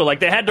plan, too. Like,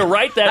 they had to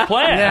write that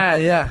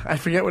plan. Yeah. I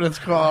forget what it's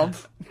called.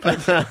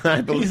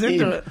 I believe. He's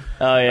into it.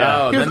 Oh yeah.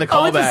 Oh, then the It's a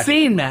callback.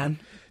 scene, man.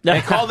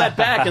 They call that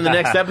back in the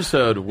next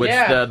episode with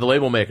Yeah. the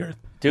label maker.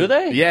 Do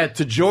they? Yeah,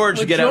 to George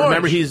to With get out. George.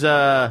 Remember,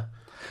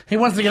 he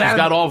wants to get out. He's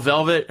got all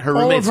velvet. Her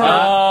roommate's of her.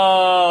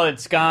 hot. Oh,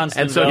 it's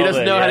constant. And so he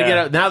doesn't know how to yeah. get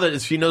out. Now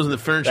that she knows the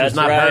furniture is That's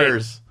not right.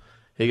 hers,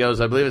 he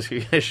goes, I believe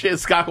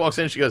it's Scott walks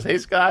in. She goes, hey,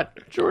 Scott,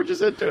 George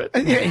is into it.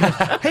 Yeah, he goes,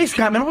 hey,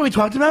 Scott, remember what we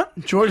talked about?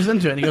 George is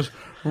into it. And he goes,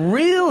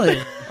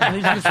 really? And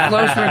he gets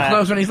closer and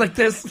closer, and he's like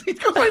this. He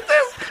goes like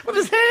this with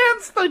his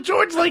hands. Like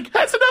George's like,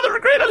 That's another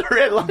great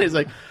underrated line. He's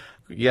like,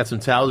 you got some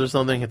towels or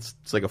something? It's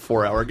like a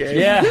 4-hour game.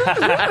 Yeah.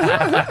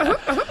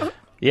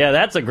 Yeah,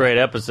 that's a great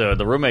episode.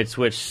 The roommate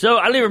switch. So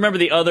I don't even remember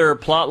the other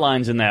plot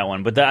lines in that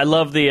one, but I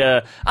love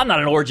the I'm not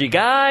an orgy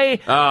guy.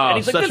 Oh, and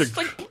he's like, such this is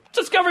a- like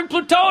discovering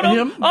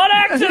plutonium Yeah. on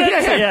accident.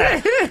 Yeah.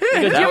 He goes, do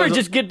you ever was a-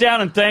 just get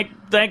down and thank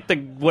the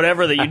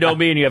whatever that you know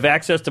me and you have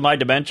access to my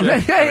dementia? yeah, I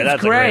mean, it's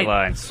that's great. a great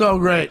line. So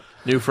great.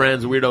 New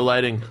friends, weirdo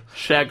lighting,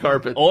 shag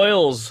carpet.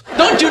 Oils.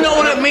 Don't you know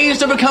what it means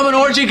to become an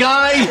orgy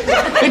guy?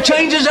 It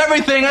changes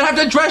everything. I have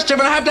to dress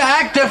different. I have to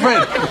act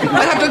different.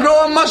 I have to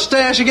grow a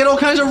mustache and get all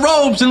kinds of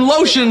robes and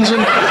lotions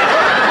and...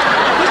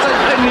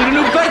 I need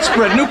a new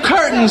bedspread, new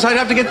curtains. I'd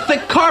have to get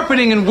thick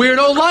carpeting and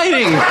weirdo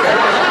lighting. Of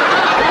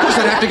course,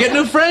 I'd have to get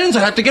new friends. I'd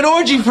have to get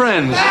orgy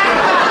friends.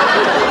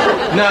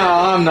 No,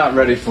 I'm not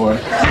ready for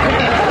it.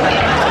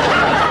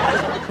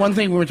 One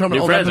thing we were talking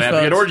New about friends, old I have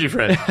to get episodes. orgy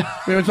friends.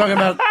 We were talking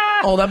about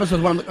old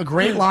episodes. A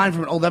great line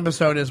from an old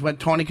episode is when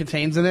Tawny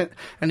Kitane's in it,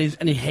 and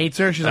he hates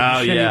her. She's like Oh,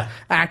 a shitty yeah.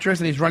 actress,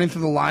 and he's running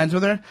through the lines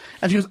with her.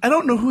 And she goes, "I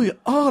don't know who you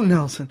are,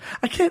 Nelson.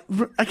 I can't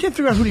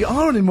figure out who you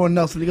are anymore,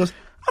 Nelson." He goes,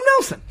 "I'm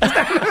Nelson."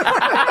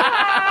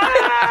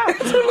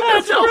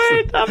 That's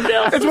great. I'm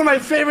Nelson. It's one of my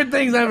favorite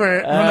things ever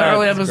from the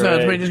early That's episodes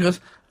great. where he just goes,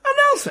 "I'm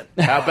Nelson."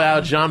 How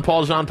about Jean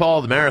Paul,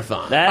 the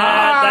marathon?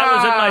 That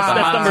was in my. That's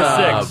hot number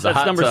tub, 6. the That's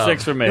hot number tub.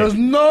 6 for me. He goes,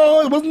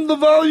 "No, it wasn't the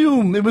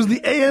volume. It was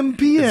the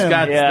AM/PM." It's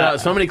got Yeah.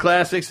 so many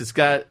classics. It's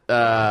got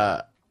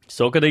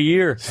Soak of the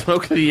year.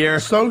 Smoke of the Year.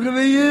 Soak of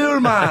the year,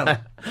 man.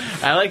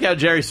 I like how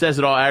Jerry says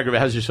it all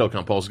aggravated. How's your soak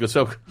on, Paul? Good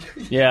soak.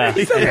 Yeah.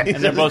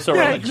 And they're both so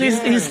Yeah, 'cause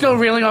he's still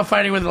reeling off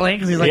fighting with Elaine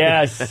because he's like,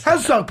 Yes.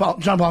 "How's soak, Paul?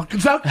 John Paul?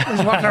 Good soak?"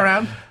 He's walking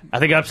around. I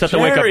think I upset the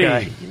wake up Jerry,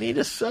 guy. you need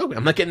a soak.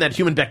 I'm not getting that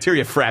human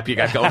bacteria frap you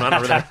got going on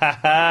over there.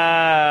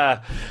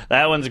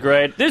 That one's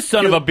great. This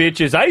son of a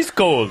bitch is ice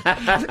cold.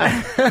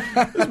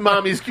 This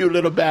mommy's cute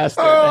little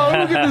bastard. Oh,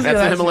 look at this That's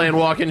guy. a Himalayan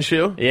walk-in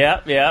shoe. Yeah.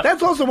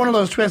 That's also one of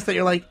those twists that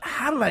you're like,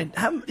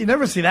 you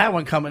never see that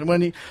one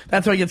coming.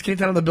 That's how he gets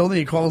kicked out of the building.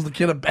 He calls the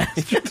kid a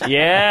bastard.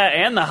 Yeah,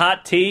 and the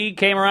hot tea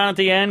came around at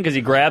the end because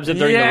he grabs it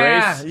during the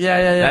race.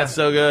 Yeah. That's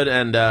so good.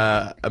 And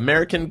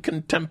American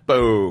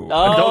Contempo.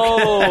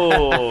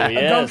 Oh,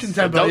 yes. Adult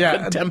Contempo,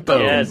 yeah. Contempo.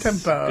 Yes.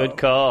 Contempo. Good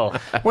call.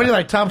 What do you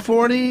like, top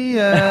 40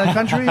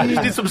 country?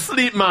 You need some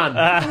sleep, man.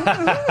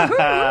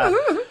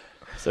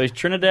 So he's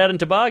Trinidad and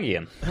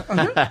Tobagoan.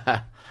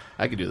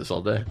 I could do this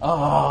all day.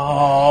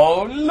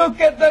 Oh, look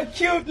at the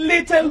cute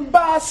little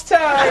bastard.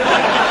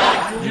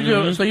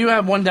 So you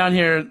have one down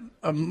here.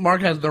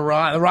 Mark has the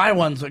rye. The rye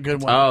one's a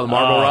good one. Oh, the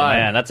Marble Rye.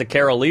 Man, that's a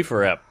Carol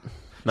Leifer ep.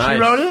 Nice.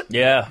 She wrote it?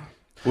 Yeah.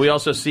 We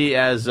also see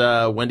as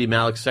Wendy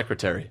Malick's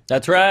secretary.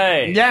 That's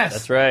right. Yes.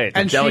 That's right.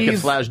 And Delicate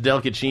she's, Flash,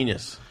 Delicate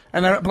Genius.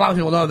 and a lot of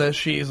people know this.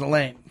 She's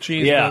Elaine.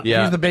 She's Yeah.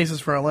 Yeah. She's the basis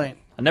for Elaine.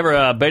 I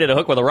never baited a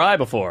hook with a rye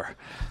before.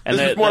 And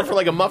This is more for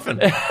like a muffin.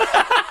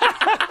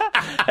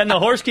 and the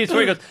horse keeps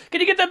swearing, goes, "Can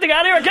you get that thing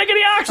out of here? I can't get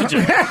any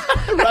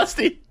oxygen."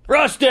 Rusty.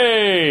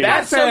 Rusty!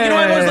 That's so. You know,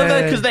 I always love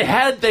that because they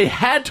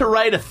had to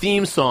write a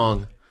theme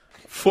song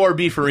for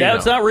Beefarino.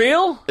 That's not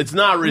real? It's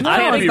not real. It I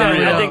can't think, be that-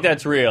 real. I think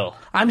that's real.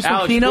 I'm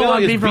Alex, Sokino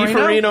on is Beefarino.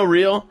 Beefarino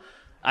real?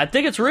 I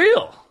think it's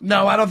real.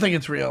 No, I don't think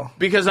it's real.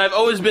 Because I've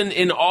always been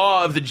in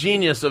awe of the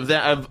genius of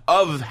that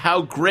of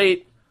how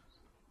great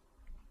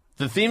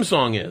the theme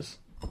song is.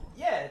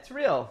 Yeah, it's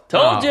real.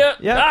 Told you.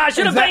 Yeah. Ah, I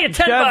should have Is that- paid you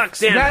 $10. that-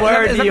 Damn. is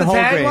Boyardee that the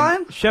Wholegrain.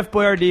 tagline? Chef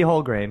Boyardee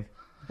Wholegrain.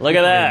 Look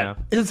at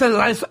that. Does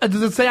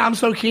it say I'm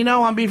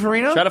Sokino on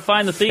Beefarino? Try to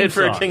find the theme Fit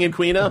for song. a king and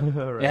queen.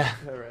 Yeah.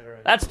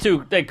 That's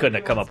too. They couldn't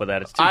have come up with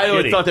that. It's too I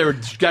always shitty. thought they were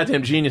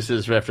goddamn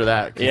geniuses after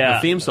that. 'Cause Yeah. The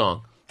theme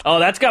song. Oh,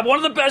 that's got one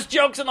of the best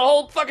jokes in the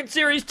whole fucking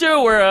series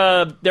too,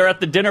 where they're at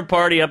the dinner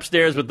party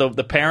upstairs with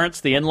the parents,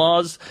 the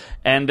in-laws,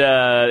 and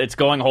it's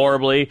going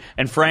horribly.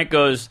 And Frank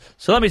goes,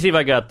 "So let me see if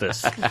I got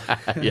this."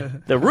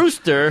 The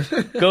rooster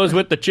goes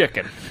with the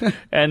chicken,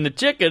 and the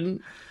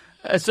chicken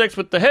has sex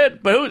with the head,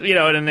 but who,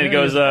 and then he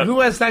goes,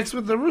 Who has sex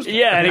with the rooster?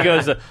 "Yeah," and he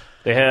goes.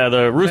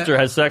 The rooster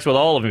has sex with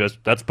all of them. He goes,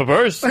 "That's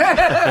perverse."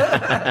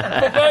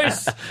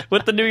 Perverse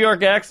with the New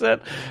York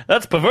accent.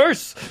 That's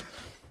perverse.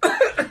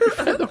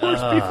 The horse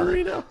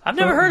Beefarino. I've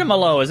never heard of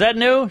Merlot. Is that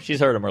new? She's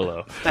heard of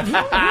Merlot.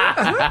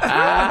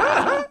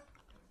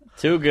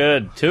 Too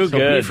good. Too So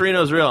good.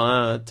 Beefarino's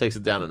real. It takes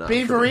it down a notch.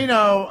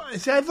 Beefarino.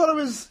 See, I thought it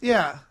was,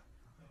 yeah.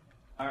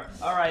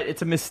 All right,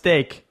 it's a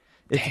mistake.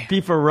 It's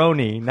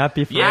beefaroni, not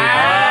beefaroni.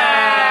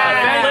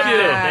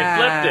 They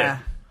flipped it.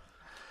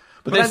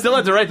 But they still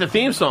had to write the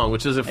theme song,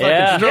 which is a fucking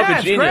Yeah. stroke Yeah, of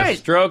it's genius. great.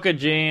 Stroke of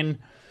Gene.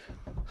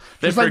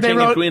 Fit Just for like they king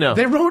and queen.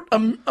 wrote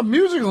a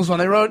musical song.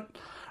 They wrote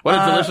What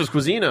a delicious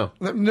cuisino.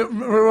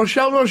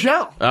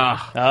 Rochelle.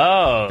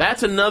 Oh.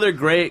 That's another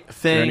great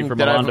thing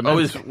that I've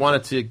always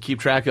wanted to keep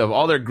track of.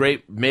 All their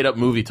great made-up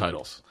movie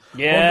titles.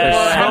 Yeah.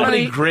 There's so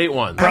many great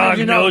ones.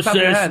 Prognosis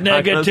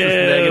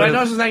negative.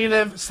 Prognosis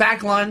negative.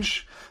 Sack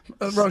lunch.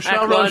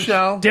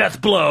 Rochelle.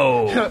 Death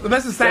blow. The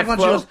best is sack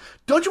lunch. She goes,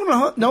 don't you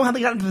want to know how they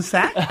got into the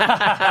sack?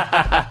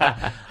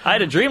 I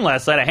had a dream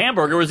last night. A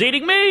hamburger was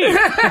eating me.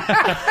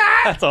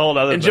 That's a whole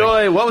other thing.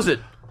 Enjoy. What was it?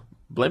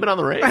 Blame it on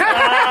the rain. Woo!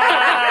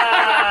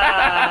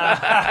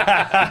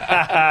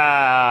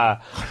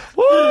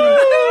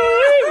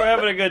 We're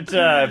having a good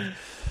time.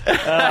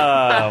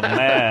 Oh,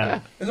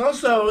 man. There's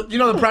also,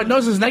 the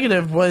prognosis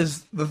negative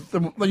was,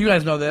 well, you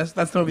guys know this.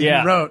 That's the movie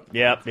he wrote.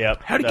 Yep.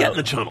 How'd he get in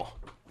the tunnel?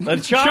 The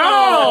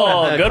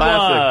Channel!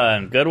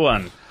 Good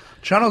one.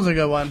 Channel's a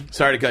good one.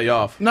 Sorry to cut you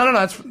off. No. You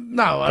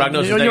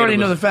already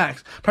know the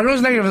facts.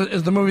 Prognosis Negative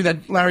is the movie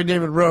that Larry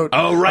David wrote.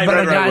 Oh, right,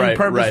 about a guy who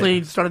purposely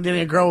right. started dating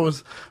a girl who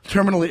was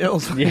terminally ill,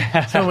 so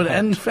it would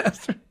end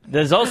faster.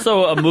 There's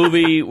also a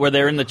movie where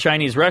they're in the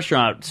Chinese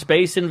restaurant,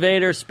 Space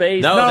Invader,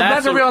 Space. No,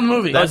 that's a real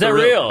movie. Is that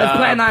real? It's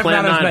Plan 9 from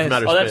Outer Space.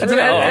 Oh, that's it's an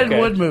Ed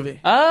Wood movie.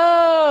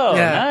 Oh,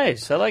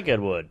 nice. I like Ed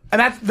Wood.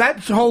 And that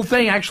whole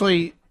thing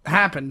actually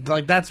happened.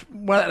 Like, that's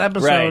that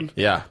episode. Right.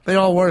 Yeah. They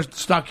all were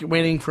stuck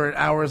waiting for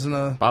hours in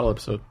a bottle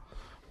episode.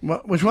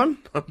 Which one?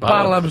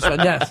 Bottle episode.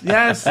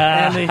 Yes,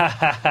 Andy. You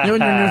and your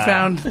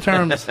newfound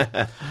terms.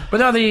 But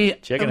no, there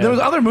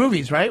was other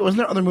movies, right? Wasn't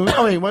there other movies?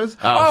 Oh wait,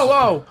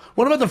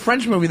 what about the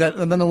French movie that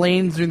and then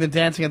Elaine's doing the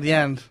dancing at the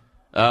end?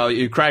 Oh,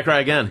 you cry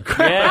again.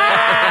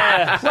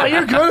 Yeah. Well,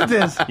 you're good at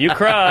this. You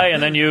cry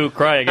and then you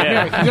cry again.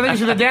 Yeah, then you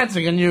see the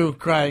dancing and you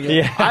cry again.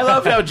 Yeah. I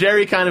love how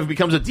Jerry kind of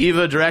becomes a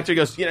diva director. He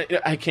goes,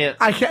 I can't.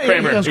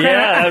 Kramer.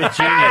 Yeah,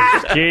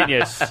 that was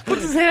genius.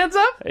 Puts his hands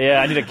up.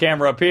 Yeah, I need a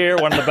camera up here,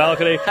 one on the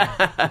balcony.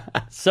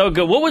 So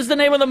good. What was the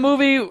name of the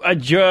movie?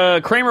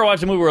 Kramer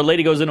watched a movie where a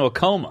lady goes into a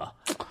coma.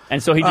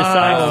 And so he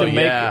decides to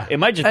make it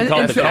might just be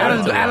called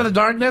Out of the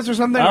Darkness or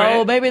something. Oh,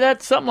 right? Maybe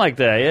that's something like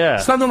that. Yeah,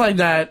 something like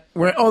that.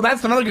 Where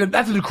that's another good.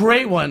 That's a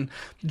great one.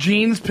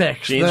 Gene's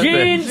picks.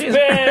 Gene's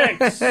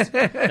picks.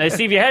 Now,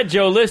 see, if you had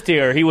Joe List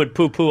here, he would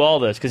poo all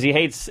this because he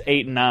hates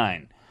 8 and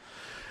 9.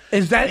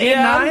 Is that 8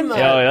 and 9?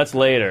 Oh, that's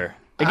later.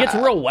 It gets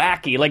real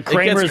wacky. Like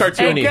Kramer's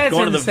cartoony.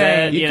 Going to the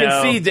bed. You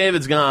can see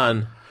David's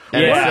gone,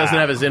 and it doesn't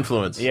have his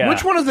influence. Yeah.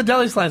 Which one is the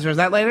deli slicer? Is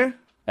that later?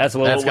 That's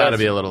got to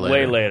be a little later.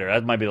 Way later.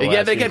 That might be the last.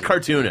 Yeah, they get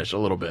cartoonish a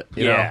little bit.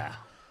 You know?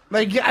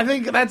 Like, I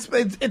think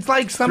it's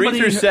like somebody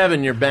 3 through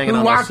 7. You're banging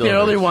on watched the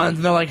early ones.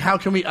 And they're like, how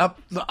can we up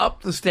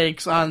the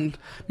stakes on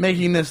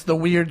making this the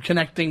weird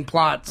connecting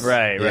plots?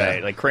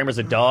 Right. Like Kramer's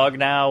a dog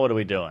now. What are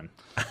we doing?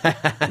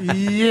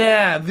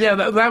 Yeah.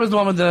 That was the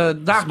one with the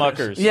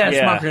doctors. Smuckers.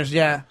 Smuckers.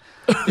 Yeah.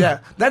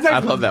 That's actually, I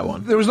love that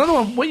one. There was another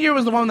one. What year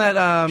was the one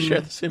that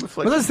shared the same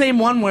affliction? Was it the same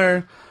one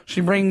where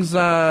she brings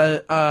Uncle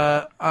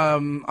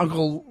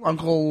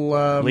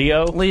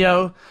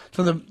Leo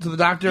to the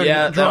doctor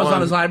and draws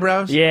on his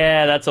eyebrows?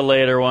 Yeah, that's a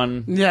later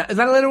one. Yeah, is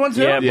that a later one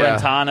too? Yeah,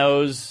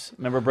 Brentanos.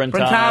 Remember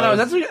Brentanos?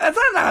 That's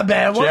not a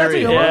bad one.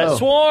 Jerry, that's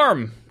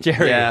Swarm.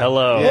 Jerry,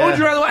 hello. What would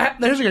you rather watch?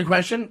 Here's a good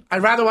question.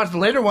 I'd rather watch the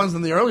later ones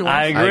than the early ones.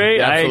 I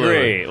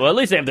agree. Well, at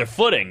least they have their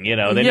footing. They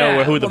know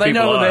who the people are. They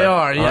know who they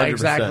are. Yeah, 100%.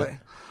 exactly.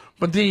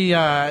 But the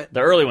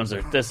early ones,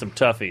 there's some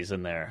toughies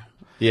in there.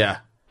 Yeah.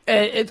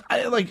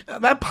 Like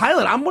that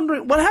pilot. I'm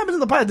wondering what happens in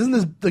the pilot.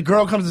 Doesn't the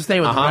girl comes to stay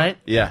with him, right?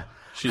 Yeah.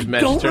 I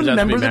don't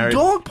remember the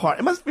dog part.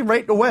 It must be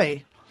right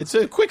away. It's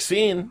a quick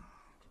scene,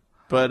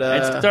 but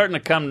it's starting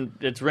to come.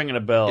 It's ringing a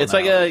bell. It's now.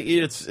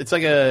 it's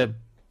like a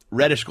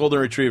reddish golden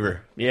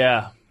retriever.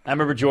 Yeah, I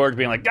remember George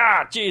being like,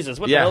 Jesus,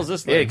 what the hell is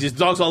this thing? Yeah, because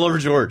dog's all over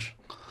George.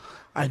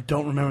 I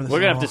don't remember this. We're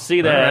gonna have to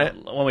see that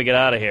when we get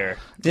out of here.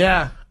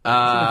 Yeah.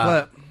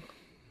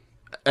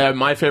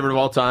 My favorite of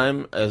all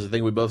time, as I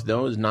think we both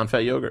know, is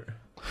non-fat yogurt.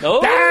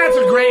 Oh, that's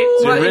a great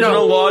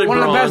original one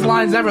of the best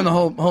lines ever in the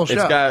whole show.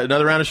 It's got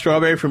another round of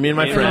strawberry for me and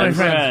my friends.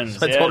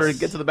 So I told her to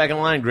get to the back of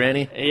the line,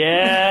 Granny.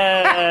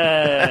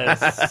 Yes.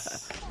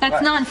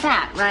 That's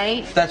non-fat,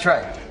 right? That's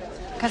right.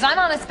 Because I'm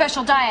on a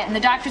special diet, and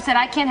the doctor said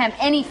I can't have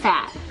any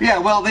fat. Yeah,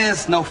 well,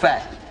 there's no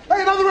fat.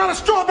 Hey, another round of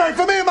strawberry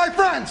for me and my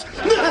friends.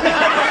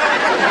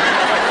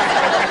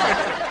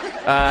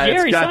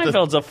 Jerry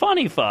Seinfeld's a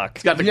funny fuck.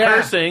 It's got the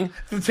cursing,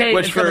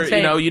 which for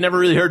you never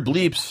really heard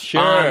bleeps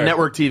on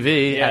network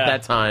TV at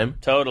that time.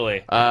 Totally.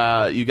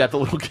 You got the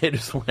little kid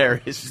who's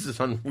hilarious. It's just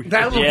unreal.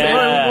 That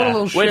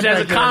little shit. Which, as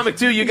a comic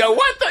too, you go,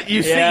 what the?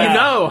 You see,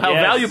 how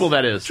valuable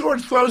that is.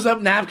 George throws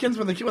up napkins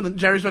when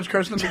Jerry starts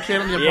cursing the kid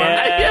in the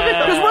apartment.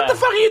 He goes, what the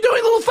fuck are you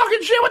doing, little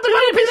fucking shit? What the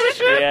fuck, you piece of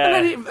shit?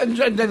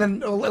 Yeah. And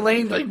then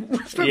Elaine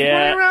starts running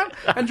around,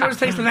 and George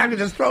takes the napkin and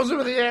just throws it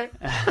in the air.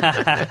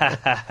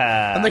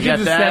 And the kid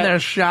just stand there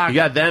shock. You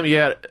got them. You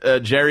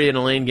got Jerry and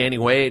Elaine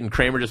gaining weight, and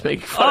Kramer just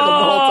making fun of them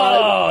the whole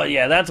time. Oh,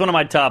 yeah, that's one of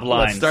my top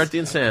lines. Let's start the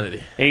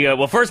insanity. Here you go.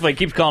 Well, first of all, he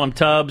keeps calling him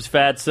Tubbs,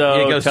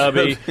 Fatso,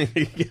 Tubby.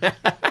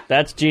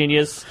 That's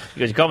genius.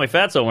 Because you call me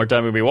Fatso one more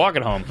time, we'll be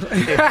walking home.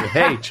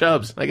 Hey,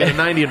 Chubbs, I got a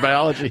 90 in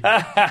biology.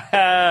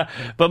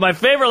 But my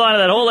favorite line of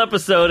that whole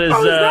episode is... Oh,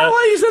 is that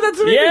why you said that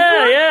to me Yeah,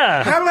 before?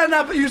 yeah. How did I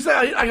not... You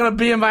said I got a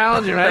B in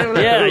biology, right?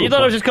 Yeah, you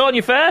thought I was just calling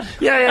you fat?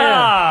 Yeah.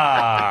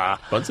 Ah.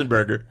 Bunsen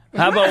burger.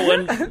 How about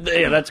when...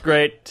 Yeah, that's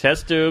great.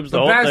 Test tubes, the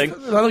whole thing.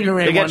 Another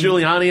great They got one.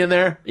 Giuliani in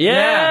there?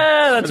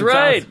 Yeah, that's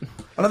right.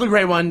 Another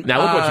great one.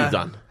 Now look what you've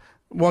done.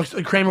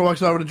 Kramer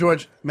walks over to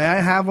George. May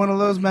I have one of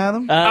those,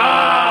 madam?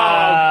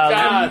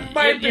 God.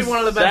 Might be one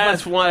of the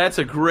best. That's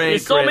a great. He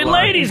sold me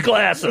line. ladies'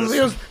 glasses. He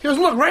goes,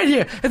 look, right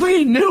here. It's like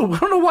he knew. I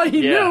don't know why he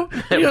knew.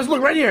 He goes,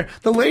 look, right here.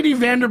 The Lady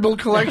Vanderbilt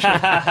collection.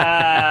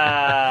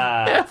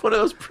 Yeah, one of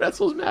those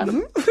pretzels,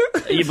 madam.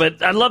 Yeah,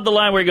 but I love the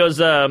line where he goes,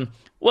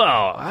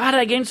 well, how did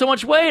I gain so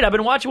much weight? I've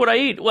been watching what I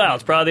eat. Well,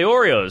 it's probably the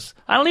Oreos.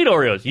 I don't eat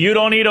Oreos. You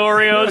don't eat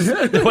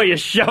Oreos? The way you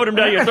shove them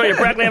down your throat, you're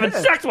practically having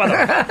sex with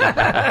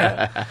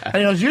them. And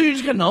he goes, you're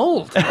just getting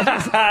old.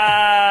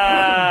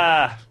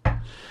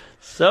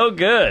 So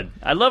good.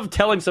 I love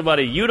telling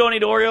somebody, you don't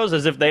eat Oreos,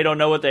 as if they don't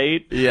know what they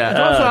eat. Yeah.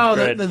 It's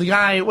also the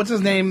guy, what's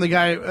his name? The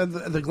guy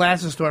at the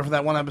glasses store for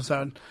that one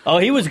episode. Oh,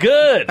 he was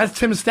good. That's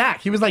Tim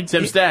Stack. He was like...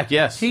 Tim Stack,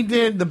 yes. He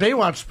did the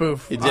Baywatch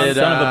spoof. He did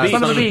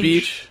Son of a Beach.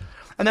 Beach.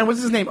 And then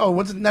what's his name? Oh,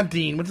 not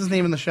Dean. What's his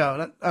name in the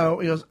show?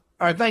 He goes,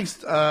 all right,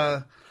 thanks.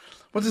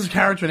 What's his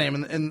character name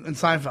in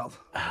Seinfeld?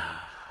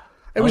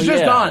 It was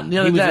just on the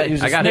other day.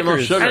 I got him on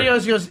sugar.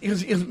 And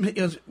he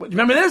goes,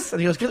 remember this?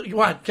 And he goes, get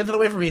it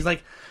away from me. He's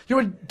like, you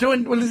were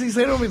doing, what does he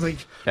say to him? He's like,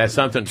 that's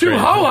something. Two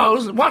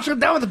ho-hos watching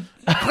down with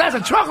a glass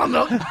of chocolate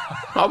milk.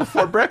 All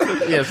before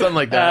breakfast? Yeah, something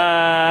like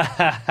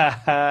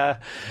that.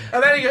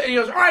 And then he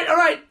goes, all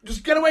right,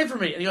 just get away from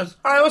me. And he goes,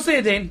 all right, we'll see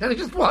you, Dean. And he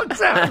just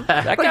walks out.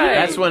 That guy.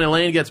 That's when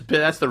Elaine gets bit.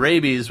 That's the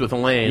rabies with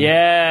Elaine.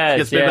 Yes, She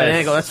gets bit by the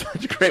ankle. That's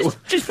such a great one.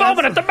 She's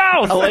foaming at the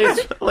mouth.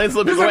 Elaine's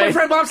looking Just like away. my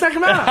friend Bob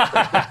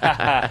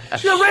Sacramento.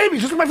 She got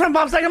rabies, just like my friend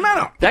Bob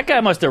Sacramento. That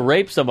guy must have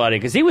raped somebody,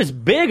 because he was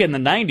big in the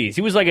 90s.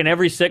 He was like in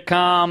every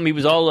sitcom. He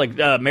was all like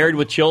Married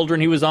with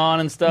Children he was on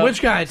and stuff.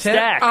 Which guy?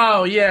 Stack.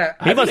 Oh, yeah.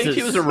 I think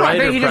he was a writer. I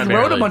think he just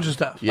primarily. wrote a bunch of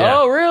stuff. Yeah.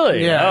 Oh,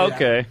 really? Yeah, Oh,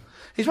 okay.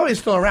 He's probably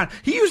still around.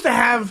 He used to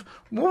have,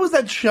 what was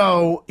that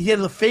show? He had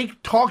a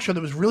fake talk show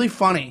that was really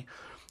funny.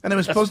 And it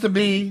was supposed to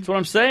be... That's what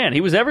I'm saying.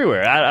 He was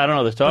everywhere. I don't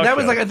know this talk That show.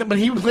 was like, but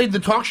he played the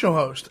talk show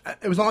host.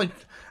 It was not like,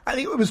 I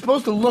think it was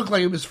supposed to look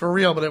like it was for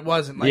real, but it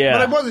wasn't. Like, Yeah.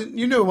 But it wasn't,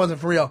 you knew it wasn't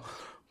for real.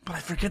 But I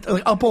forget,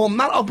 like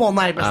not Up All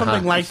Night, but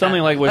something like Something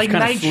that. like was kind of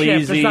Night Shift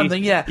sleazy. or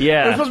something, yeah.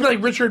 Yeah. It was supposed to be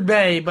like Richard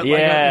Bay, but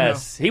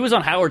Yes. He was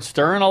on Howard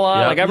Stern a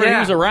lot. Yeah. Like, everybody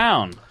Yeah. was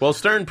around. Well,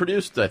 Stern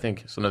produced, I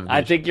think, some of the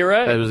I think you're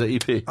right. It was an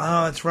EP.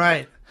 Oh, that's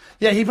right.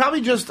 Yeah, he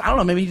probably just, I don't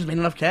know, maybe he just made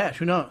enough cash.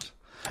 Who knows?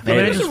 Maybe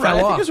He it was just a fell writer. I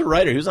think off. he was a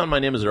writer. He was on My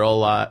Name Is Earl a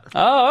lot.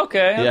 Oh,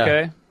 okay. Yeah.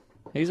 Okay.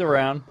 He's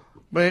around.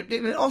 But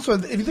also,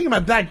 if you think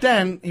about back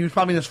then, he was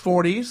probably in his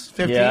 40s,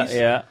 50s.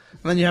 Yeah.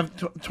 And then you have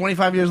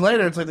 25 years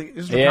later, it's like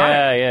he's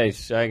retired.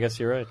 Yeah. I guess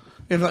you're right.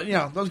 If, you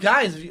know, those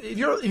guys, if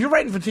you're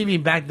writing for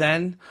TV back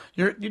then,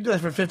 you do that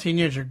for 15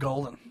 years, you're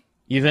golden.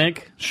 You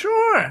think?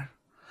 Sure.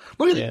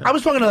 Look at I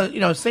was talking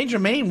to, St.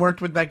 Germain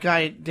worked with that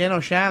guy, Dan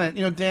O'Shannon.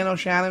 You know, Dan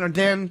O'Shannon or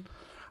Dan,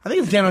 I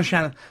think it's Dan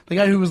O'Shannon, the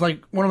guy who was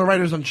like one of the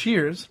writers on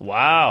Cheers.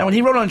 Wow. And when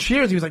he wrote on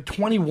Cheers, he was like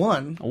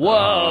 21.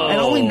 Whoa. And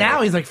only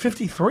now he's like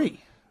 53.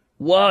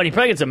 Whoa, and he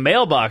probably gets some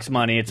mailbox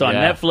money. It's on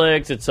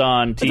Netflix, it's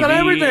on TV. It's on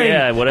everything.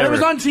 Yeah, whatever. And it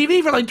was on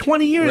TV for like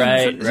 20 years.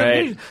 Right.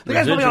 The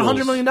guy's probably on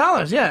 $100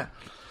 million, yeah.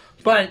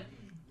 But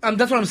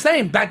that's what I'm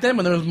saying. Back then,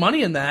 when there was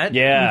money in that,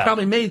 he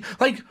probably made,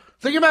 like,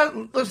 think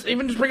about, let's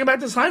even just bring it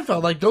back to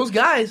Seinfeld. Like, those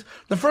guys,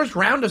 the first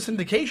round of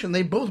syndication,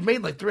 they both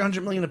made like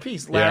 $300 million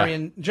apiece, Larry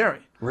and Jerry.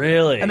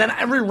 Really? And then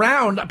every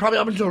round, probably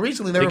up until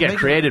recently, They get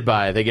created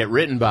by, they get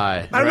written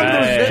by. I remember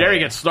there was, Jerry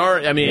gets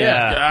starred. I mean,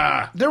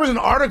 there was an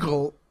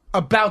article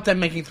about them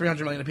making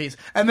 $300 million apiece,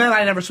 and then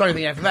I never saw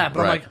anything after that.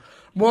 But I'm like,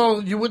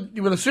 well, you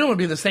would assume it would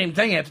be the same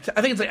thing. I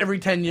think it's like every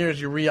 10 years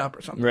you re-up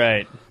or something.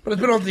 Right. But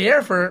it's been off the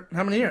air for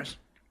how many years?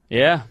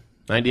 Yeah.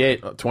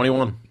 98,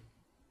 21.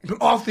 Been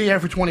off the air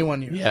for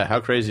 21 years. Yeah, how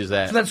crazy is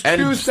that? So that's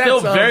and two still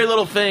sets of- very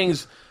little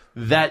things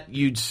that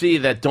you'd see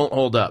that don't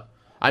hold up.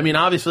 I mean,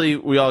 obviously,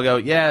 we all go,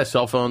 yeah,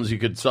 cell phones, you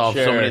could solve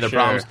so many of the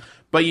problems.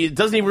 But it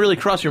doesn't even really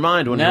cross your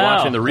mind when you're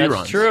watching the reruns.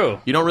 That's true.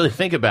 You don't really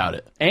think about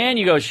it. And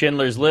you go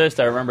Schindler's List.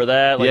 I remember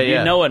that. Like,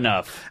 you know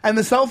enough. And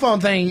the cell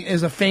phone thing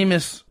is a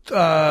famous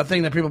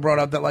thing that people brought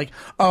up that, like,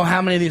 oh,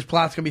 how many of these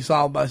plots can be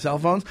solved by cell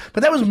phones?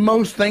 But that was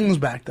most things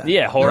back then.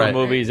 Yeah, horror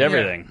movies,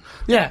 everything.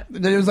 Yeah,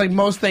 it was like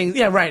most things.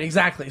 Yeah, right,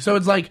 exactly. So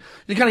it's like,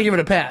 you kind of give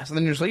it a pass. And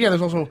then you're just like, yeah,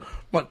 there's also,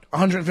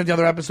 150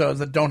 other episodes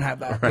that don't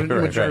have that.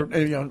 Which are,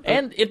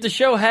 And if the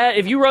show had,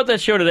 if you wrote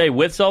that show today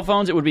with cell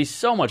phones, it would be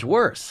so much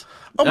worse.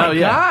 Oh my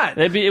God.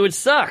 It would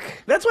suck.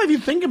 That's why if you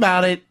think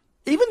about it,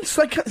 even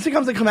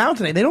sitcoms that come out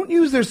today, they don't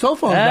use their cell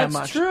phones that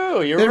much. That's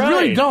true. You're they right. They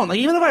really don't. Like,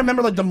 even if I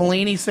remember like the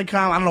Mulaney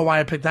sitcom, I don't know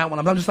why I picked that one.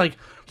 I'm just like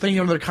thinking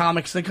of their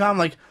comic sitcom.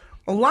 Like,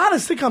 a lot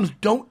of sitcoms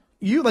don't.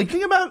 You like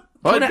think about.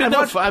 Well, Two and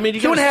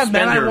a Half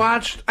Men. I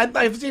watched.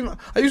 I've seen.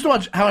 I used to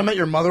watch How I Met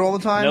Your Mother all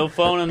the time. No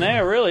phone in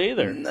there, really,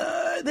 either.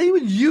 They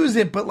would use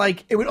it, but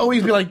like it would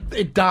always be like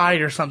it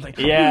died or something.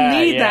 Yeah,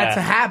 you need that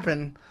to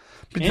happen.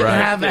 But to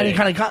have any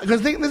kind of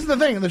because this is the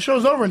thing. The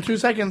show's over in 2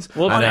 seconds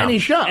on any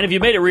show. And if you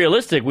made it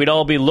realistic, we'd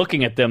all be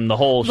looking at them the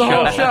whole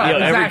show.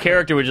 Exactly. Every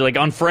character would like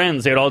on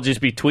Friends, they'd all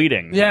just be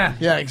tweeting.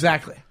 Yeah,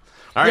 exactly.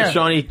 All right,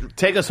 Shawnee,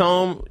 take us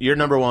home. You're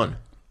number one.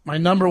 My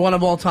number one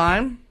of all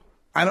time.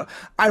 I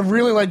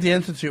really like the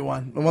Institute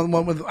one. The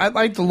one with I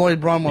like the Lloyd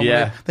Braun one.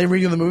 Yeah. They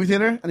read you in the movie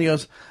theater, and he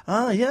goes,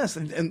 yes,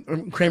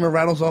 and Kramer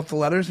rattles off the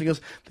letters. And he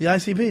goes, the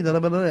ICP, da, da,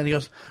 da, da, and he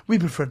goes, we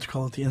prefer to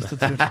call it the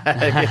Institute.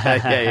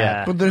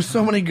 yeah. But there's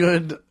so many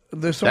good.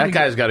 That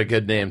guy's got a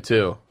good name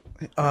too,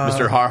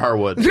 Mr.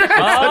 Harwood. Oh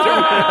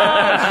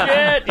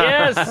shit!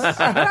 Yes,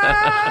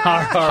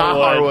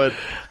 Harwood.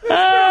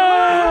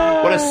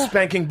 What a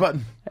spanking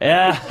button.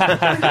 Yeah.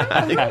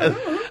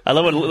 I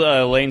love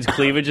when Lane's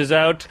cleavage is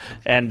out,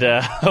 and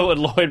when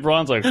Lloyd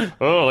Braun's like,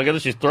 oh, look at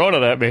this, she's throwing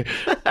it at me.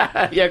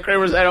 Yeah,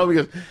 Kramer's at home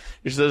because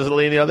he says to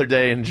Lane the other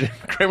day, and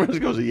Kramer just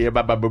goes, yeah,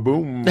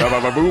 ba-ba-ba-boom,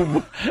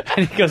 ba-ba-ba-boom.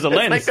 And he goes,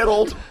 Elaine, like that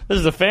old. This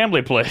is a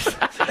family place. He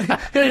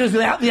goes,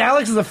 the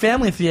Alex is a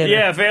family theater.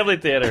 Yeah, family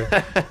theater.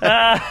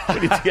 We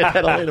need to get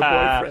that Elaine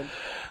a boyfriend.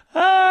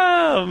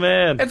 Oh,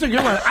 man. It's a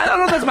good one. I don't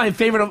know if that's my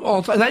favorite of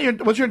all time.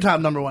 What's your top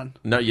number one?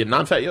 No,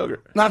 non-fat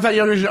yogurt. Non-fat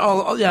yogurt.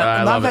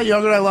 Non-fat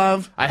yogurt I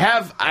love.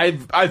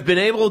 I've been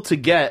able to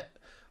get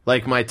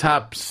like my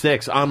top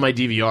 6 on my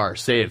DVR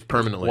saved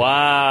permanently.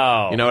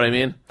 Wow. You know what I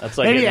mean? That's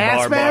like maybe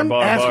Ass Man.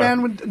 Ass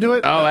Man would do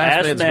it. Oh,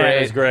 Ass Man's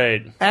great. Is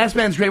great. Ass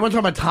Man's great. One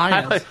talking about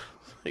tie-ins.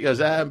 He goes,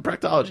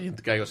 proctology.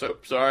 The guy goes, oh,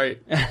 sorry.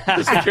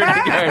 The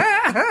security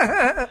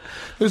guard.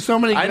 There's so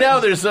many. I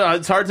know. There's.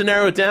 It's hard to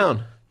narrow it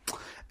down.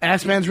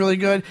 Ass Man's really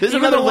good. This is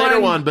another later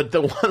one, but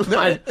the one...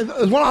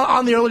 There's one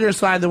on the earlier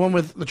side, the one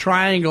with the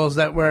triangles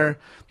that were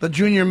the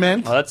Junior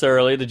Mint. Oh, that's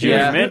early. The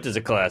Junior Mint is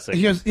a classic.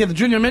 He goes, the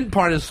Junior Mint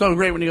part is so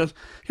great when he goes,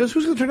 who's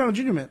going to turn down a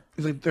Junior Mint?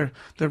 He's like, they're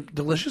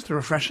delicious, they're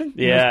refreshing.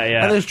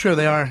 Yeah. That is true,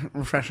 they are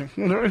refreshing.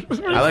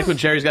 I like when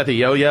Jerry's got the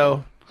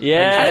yo-yo.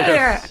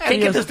 Yeah.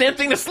 Can't get this damn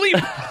thing to sleep.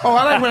 Oh,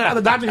 I like when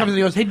the doctor comes in and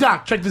he goes, hey,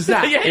 doc, check this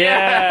out.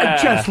 Yeah.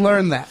 I just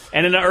learned that.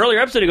 And in an earlier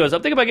episode, he goes,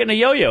 I'm thinking about getting a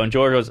yo-yo. And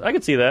George goes, I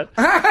could see that.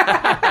 So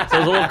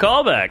there's a little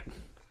callback.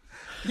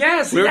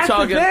 Yes, we were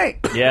talking. The thing.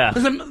 Yeah.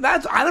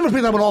 I never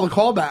picked up on all the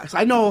callbacks.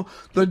 I know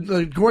the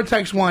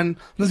Gore-Tex one,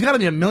 there's got to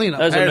be a million of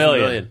them. There's a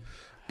million.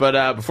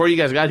 But before you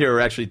guys got here, we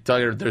were actually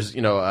talking. There's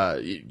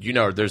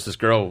there's this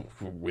girl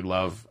we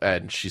love,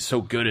 and she's so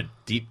good at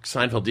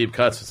Seinfeld deep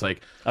cuts. It's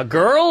like a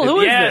girl.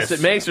 Who is this?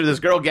 It makes her this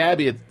girl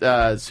Gabby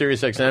at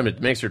Sirius XM. It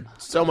makes her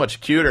so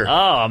much cuter. Oh,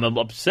 I'm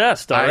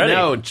obsessed already. I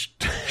know.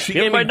 She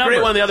gave me a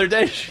great one the other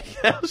day.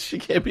 She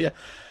gave me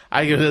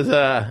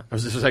I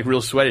was just like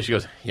real sweaty. She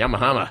goes,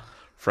 Yamahama,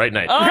 Fright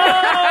Night. Oh!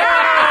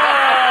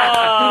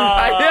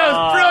 I know,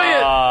 it's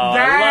brilliant.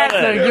 That's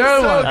a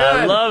good one.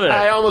 I love it.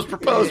 I almost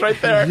proposed right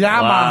there.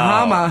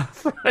 Yamahama.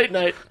 Fright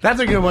Night. That's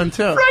a good one,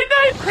 too. Fright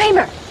Night.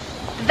 Kramer,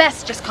 the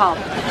vest just called.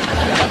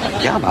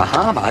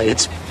 Yamahama,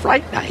 it's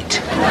Fright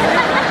Night.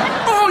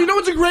 Oh, you know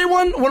what's a great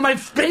one? One of my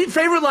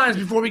favorite lines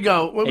before we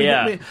go. One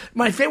of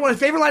my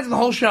favorite lines in the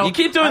whole show. You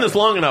keep doing this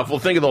long enough, we'll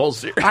think of the whole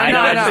series. I know.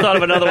 I just thought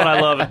of another one I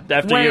love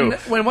after you.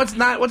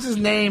 What's his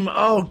name?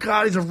 Oh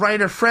God, he's a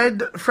writer.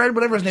 Fred,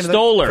 whatever his name is.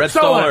 Stoller. Fred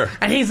Stoller.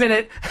 And he's in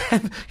it.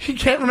 And he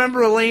can't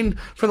remember Elaine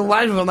for the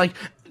life of him. Like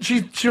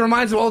she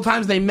reminds him of all the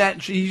times they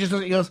met. He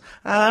goes,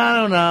 I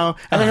don't know,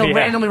 and then he'll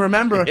randomly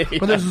remember.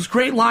 But there's this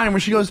great line where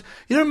she goes,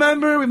 you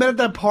remember we met at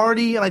that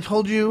party and I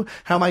told you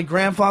how my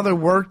grandfather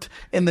worked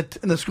in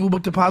the school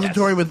book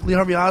depository with Lee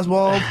Harvey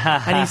Oswald,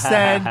 and he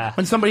said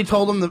when somebody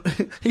told him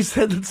he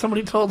said that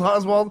somebody told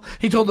Oswald,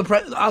 he told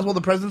Oswald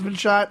the president's been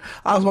shot.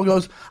 Oswald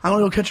goes, I'm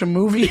gonna go catch a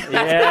movie.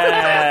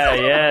 Yeah,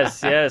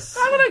 yes.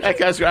 That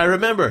guy's, I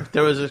remember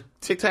there was a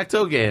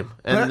tic-tac-toe game,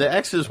 and the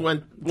X's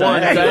went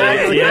one.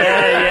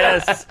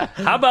 Yes.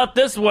 How about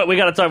this? What we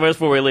got to talk about this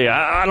before we leave.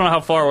 I don't know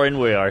how far in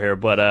we are here,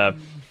 but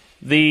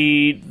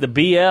the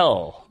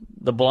BL,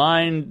 the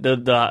blind, the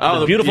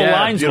beautiful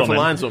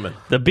lineswoman.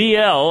 The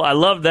BL, I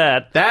love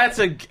that. That's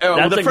the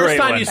first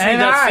time you see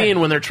that scene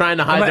when they're trying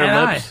to hide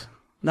their lips.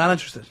 Not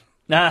interested.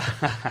 And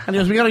he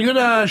goes, we got a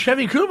good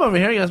Chevy Coupe over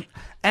here. He goes,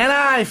 and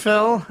I,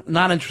 Phil,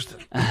 not interested.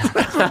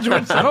 That's what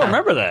George said. I don't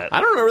remember that.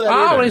 I don't remember that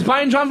either. When he's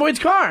buying John Voight's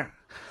car.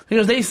 He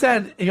goes, we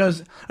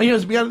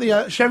got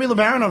the Chevy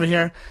LeBaron over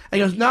here. And he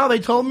goes, no, they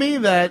told me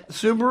that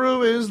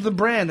Subaru is the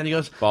brand. And he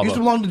goes, Volvo. Used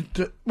to belong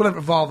to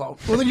whatever, Volvo.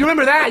 Well, you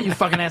remember that, you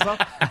fucking asshole.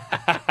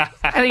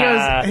 And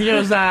And he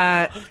goes,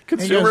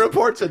 Consumer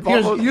Reports at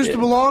Volvo. Used to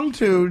belong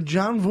to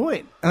John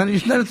Voight. And then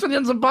he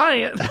ends up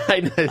buying it. I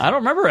don't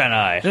remember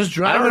N.I. Just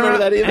driving I don't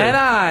remember that either.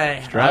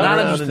 N.I. Driving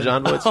around in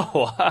John Voight's.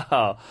 Oh,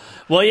 wow.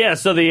 Well, yeah,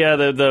 so the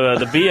BL,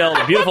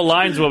 the beautiful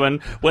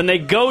lineswoman, when they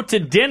go to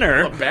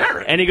dinner,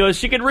 and he goes,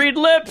 she can read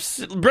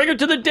lips, bring her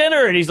to the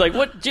dinner. And he's like,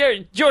 what,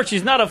 George,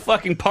 she's not a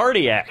fucking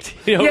party act.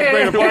 You know,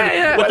 bring her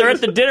party. But they're at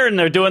the dinner, and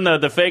they're doing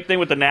the fake thing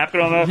with the napkin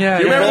on the...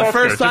 You remember the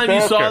first time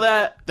you saw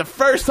that? The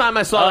first time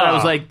I saw that, I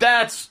was like,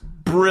 that's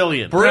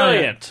brilliant.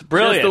 Brilliant.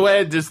 Just the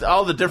way, just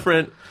all the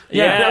different...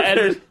 Yeah,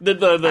 and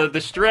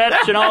the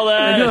stretch and all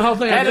that. The whole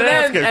thing and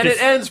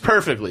it ends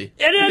perfectly.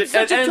 It ends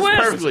such a twist.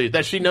 Perfectly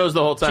that she knows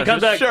the whole time. She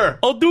comes back, sure,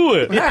 I'll do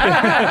it. Man,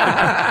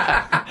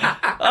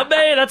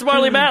 that's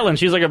Marlee Matlin.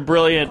 She's like a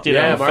brilliant,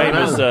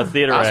 famous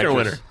theater Oscar actress.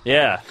 winner.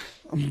 Yeah.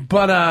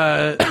 But,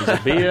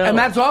 and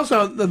that's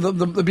also,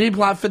 the B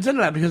plot fits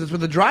into that because it's with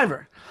the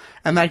driver.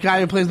 And that guy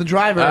who plays the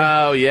driver,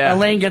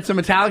 Elaine gets some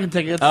Metallica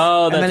tickets.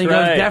 Oh, that's and then he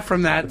right. goes deaf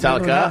from that.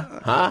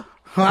 Metallica? Huh?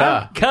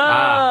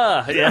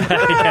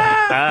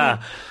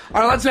 Yeah.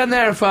 All right, let's end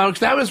there, folks.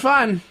 That was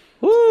fun.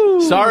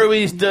 Woo. Sorry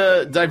we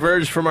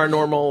diverged from our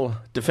normal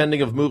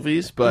defending of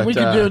movies, but... We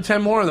could do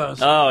 10 more of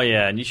those. Oh,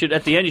 yeah. And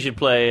at the end, you should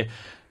play...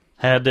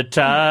 Had the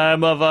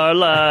time of our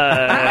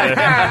life.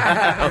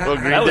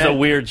 That was a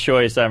weird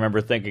choice, I remember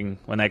thinking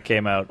when that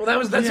came out.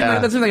 Well, that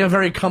seemed like a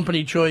very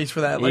company choice for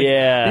that. Like,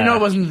 yeah.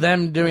 it wasn't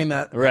them doing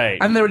that. Right.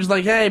 And they were just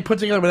like, hey, put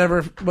together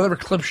whatever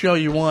clip show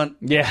you want.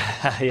 Yeah.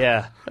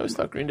 I always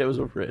thought Green Day was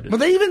overrated. But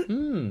they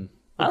even...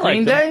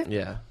 Green Day?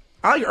 Yeah.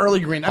 I like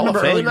early Green Day. I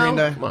remember early Green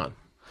Day. Come on.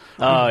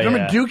 Oh,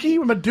 remember Dookie?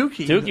 Remember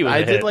Dookie? Dookie was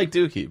I did like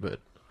Dookie, but...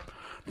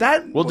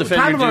 We'll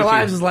defend Time of your Our Dookie.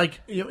 Lives is like,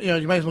 you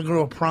might as well go to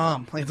a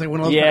prom. Like, it's like one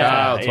of those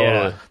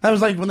totally. That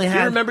was like when they had... Do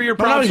you remember your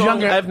when I prom was song?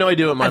 younger, I have no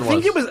idea what mine was. I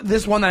think it was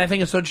this one that I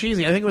think is so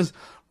cheesy. I think it was...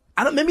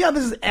 maybe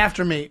this is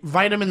after me.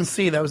 Vitamin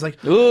C. That was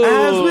like... Ooh.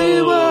 As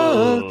we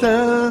walked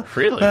up...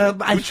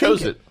 Really? Who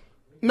chose it?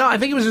 No, I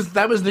think it was just...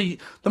 That was the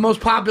most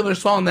popular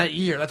song that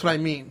year. That's what I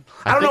mean.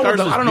 I don't know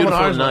what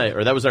ours Tonight,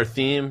 or that was our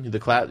theme. The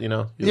class,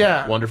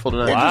 Wonderful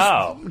Tonight.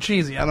 Wow. Just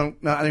cheesy. I don't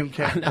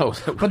care. I know.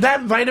 But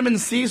that Vitamin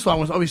C song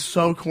was always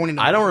so corny to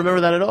me. I don't remember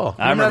that at all.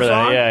 I remember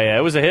that. Yeah.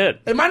 It was a hit.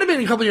 It might have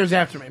been a couple years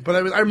after me, but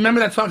I remember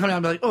that song coming out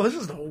and be like, oh, this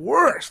is the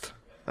worst.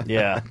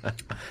 Yeah.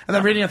 And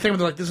then reading a thing with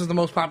like, this is the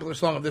most popular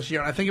song of this year.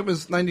 And I think it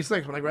was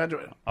 96 when I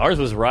graduated. Ours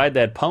was Ride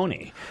That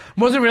Pony.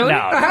 Was it really?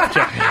 No.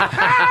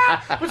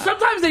 But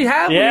sometimes they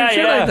have weird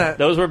shit like that.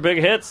 Those were big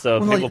hits, so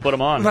people put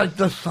them on. Like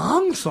the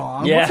song?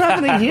 Yeah. What's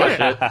happening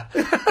here?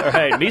 All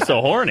right, me so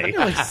horny. You're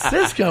like,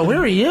 Cisco, where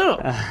are you?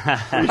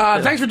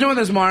 Thanks for doing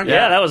this, Mark.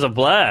 Yeah, that was a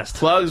blast.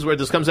 Plugs, where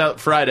this comes out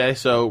Friday,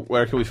 so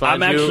where can we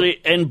find you? I'm actually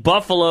in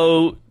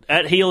Buffalo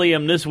at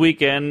Helium this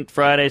weekend,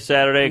 Friday,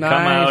 Saturday. Nice.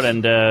 Come out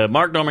and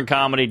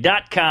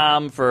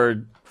marknormancomedy.com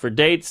for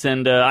dates.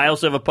 And I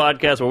also have a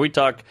podcast where we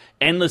talk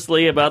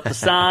endlessly about the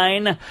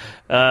sign.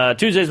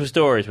 Tuesdays with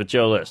Stories with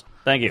Joe List.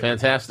 Thank you.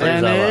 Fantastic.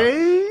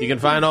 Andy? You can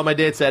find all my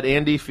dates at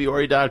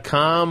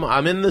andyfiore.com.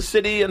 I'm in the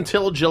city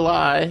until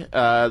July.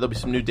 There'll be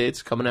some new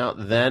dates coming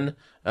out then.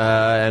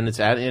 And it's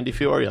at Andy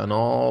Fiore on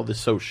all the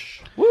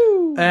social.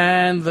 Woo!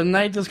 And the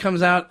night this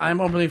comes out, I'm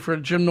opening for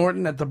Jim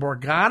Norton at the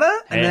Borgata.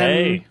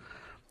 And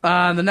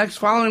then the next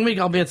following week,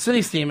 I'll be at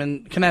City Steam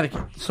in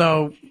Connecticut.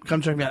 So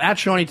come check me out. At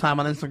Shoney Time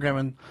on Instagram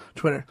and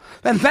Twitter.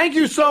 And thank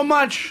you so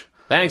much.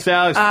 Thanks,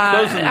 Alex.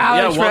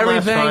 Alex, for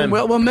everything.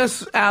 We'll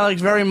miss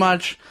Alex very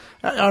much.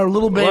 Our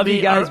little baby. Love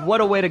you guys.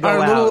 What a way to go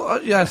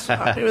out. Yes,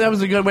 that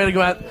was a good way to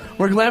go out.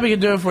 We're glad we could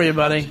do it for you,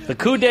 buddy. The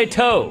coup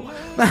d'etat.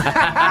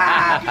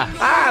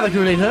 The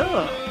coup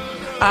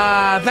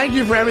d'etat. Thank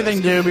you for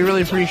everything, dude. We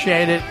really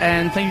appreciate it.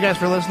 And thank you guys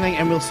for listening,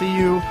 and we'll see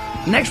you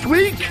next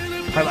week.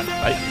 Bye-bye.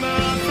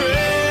 Bye.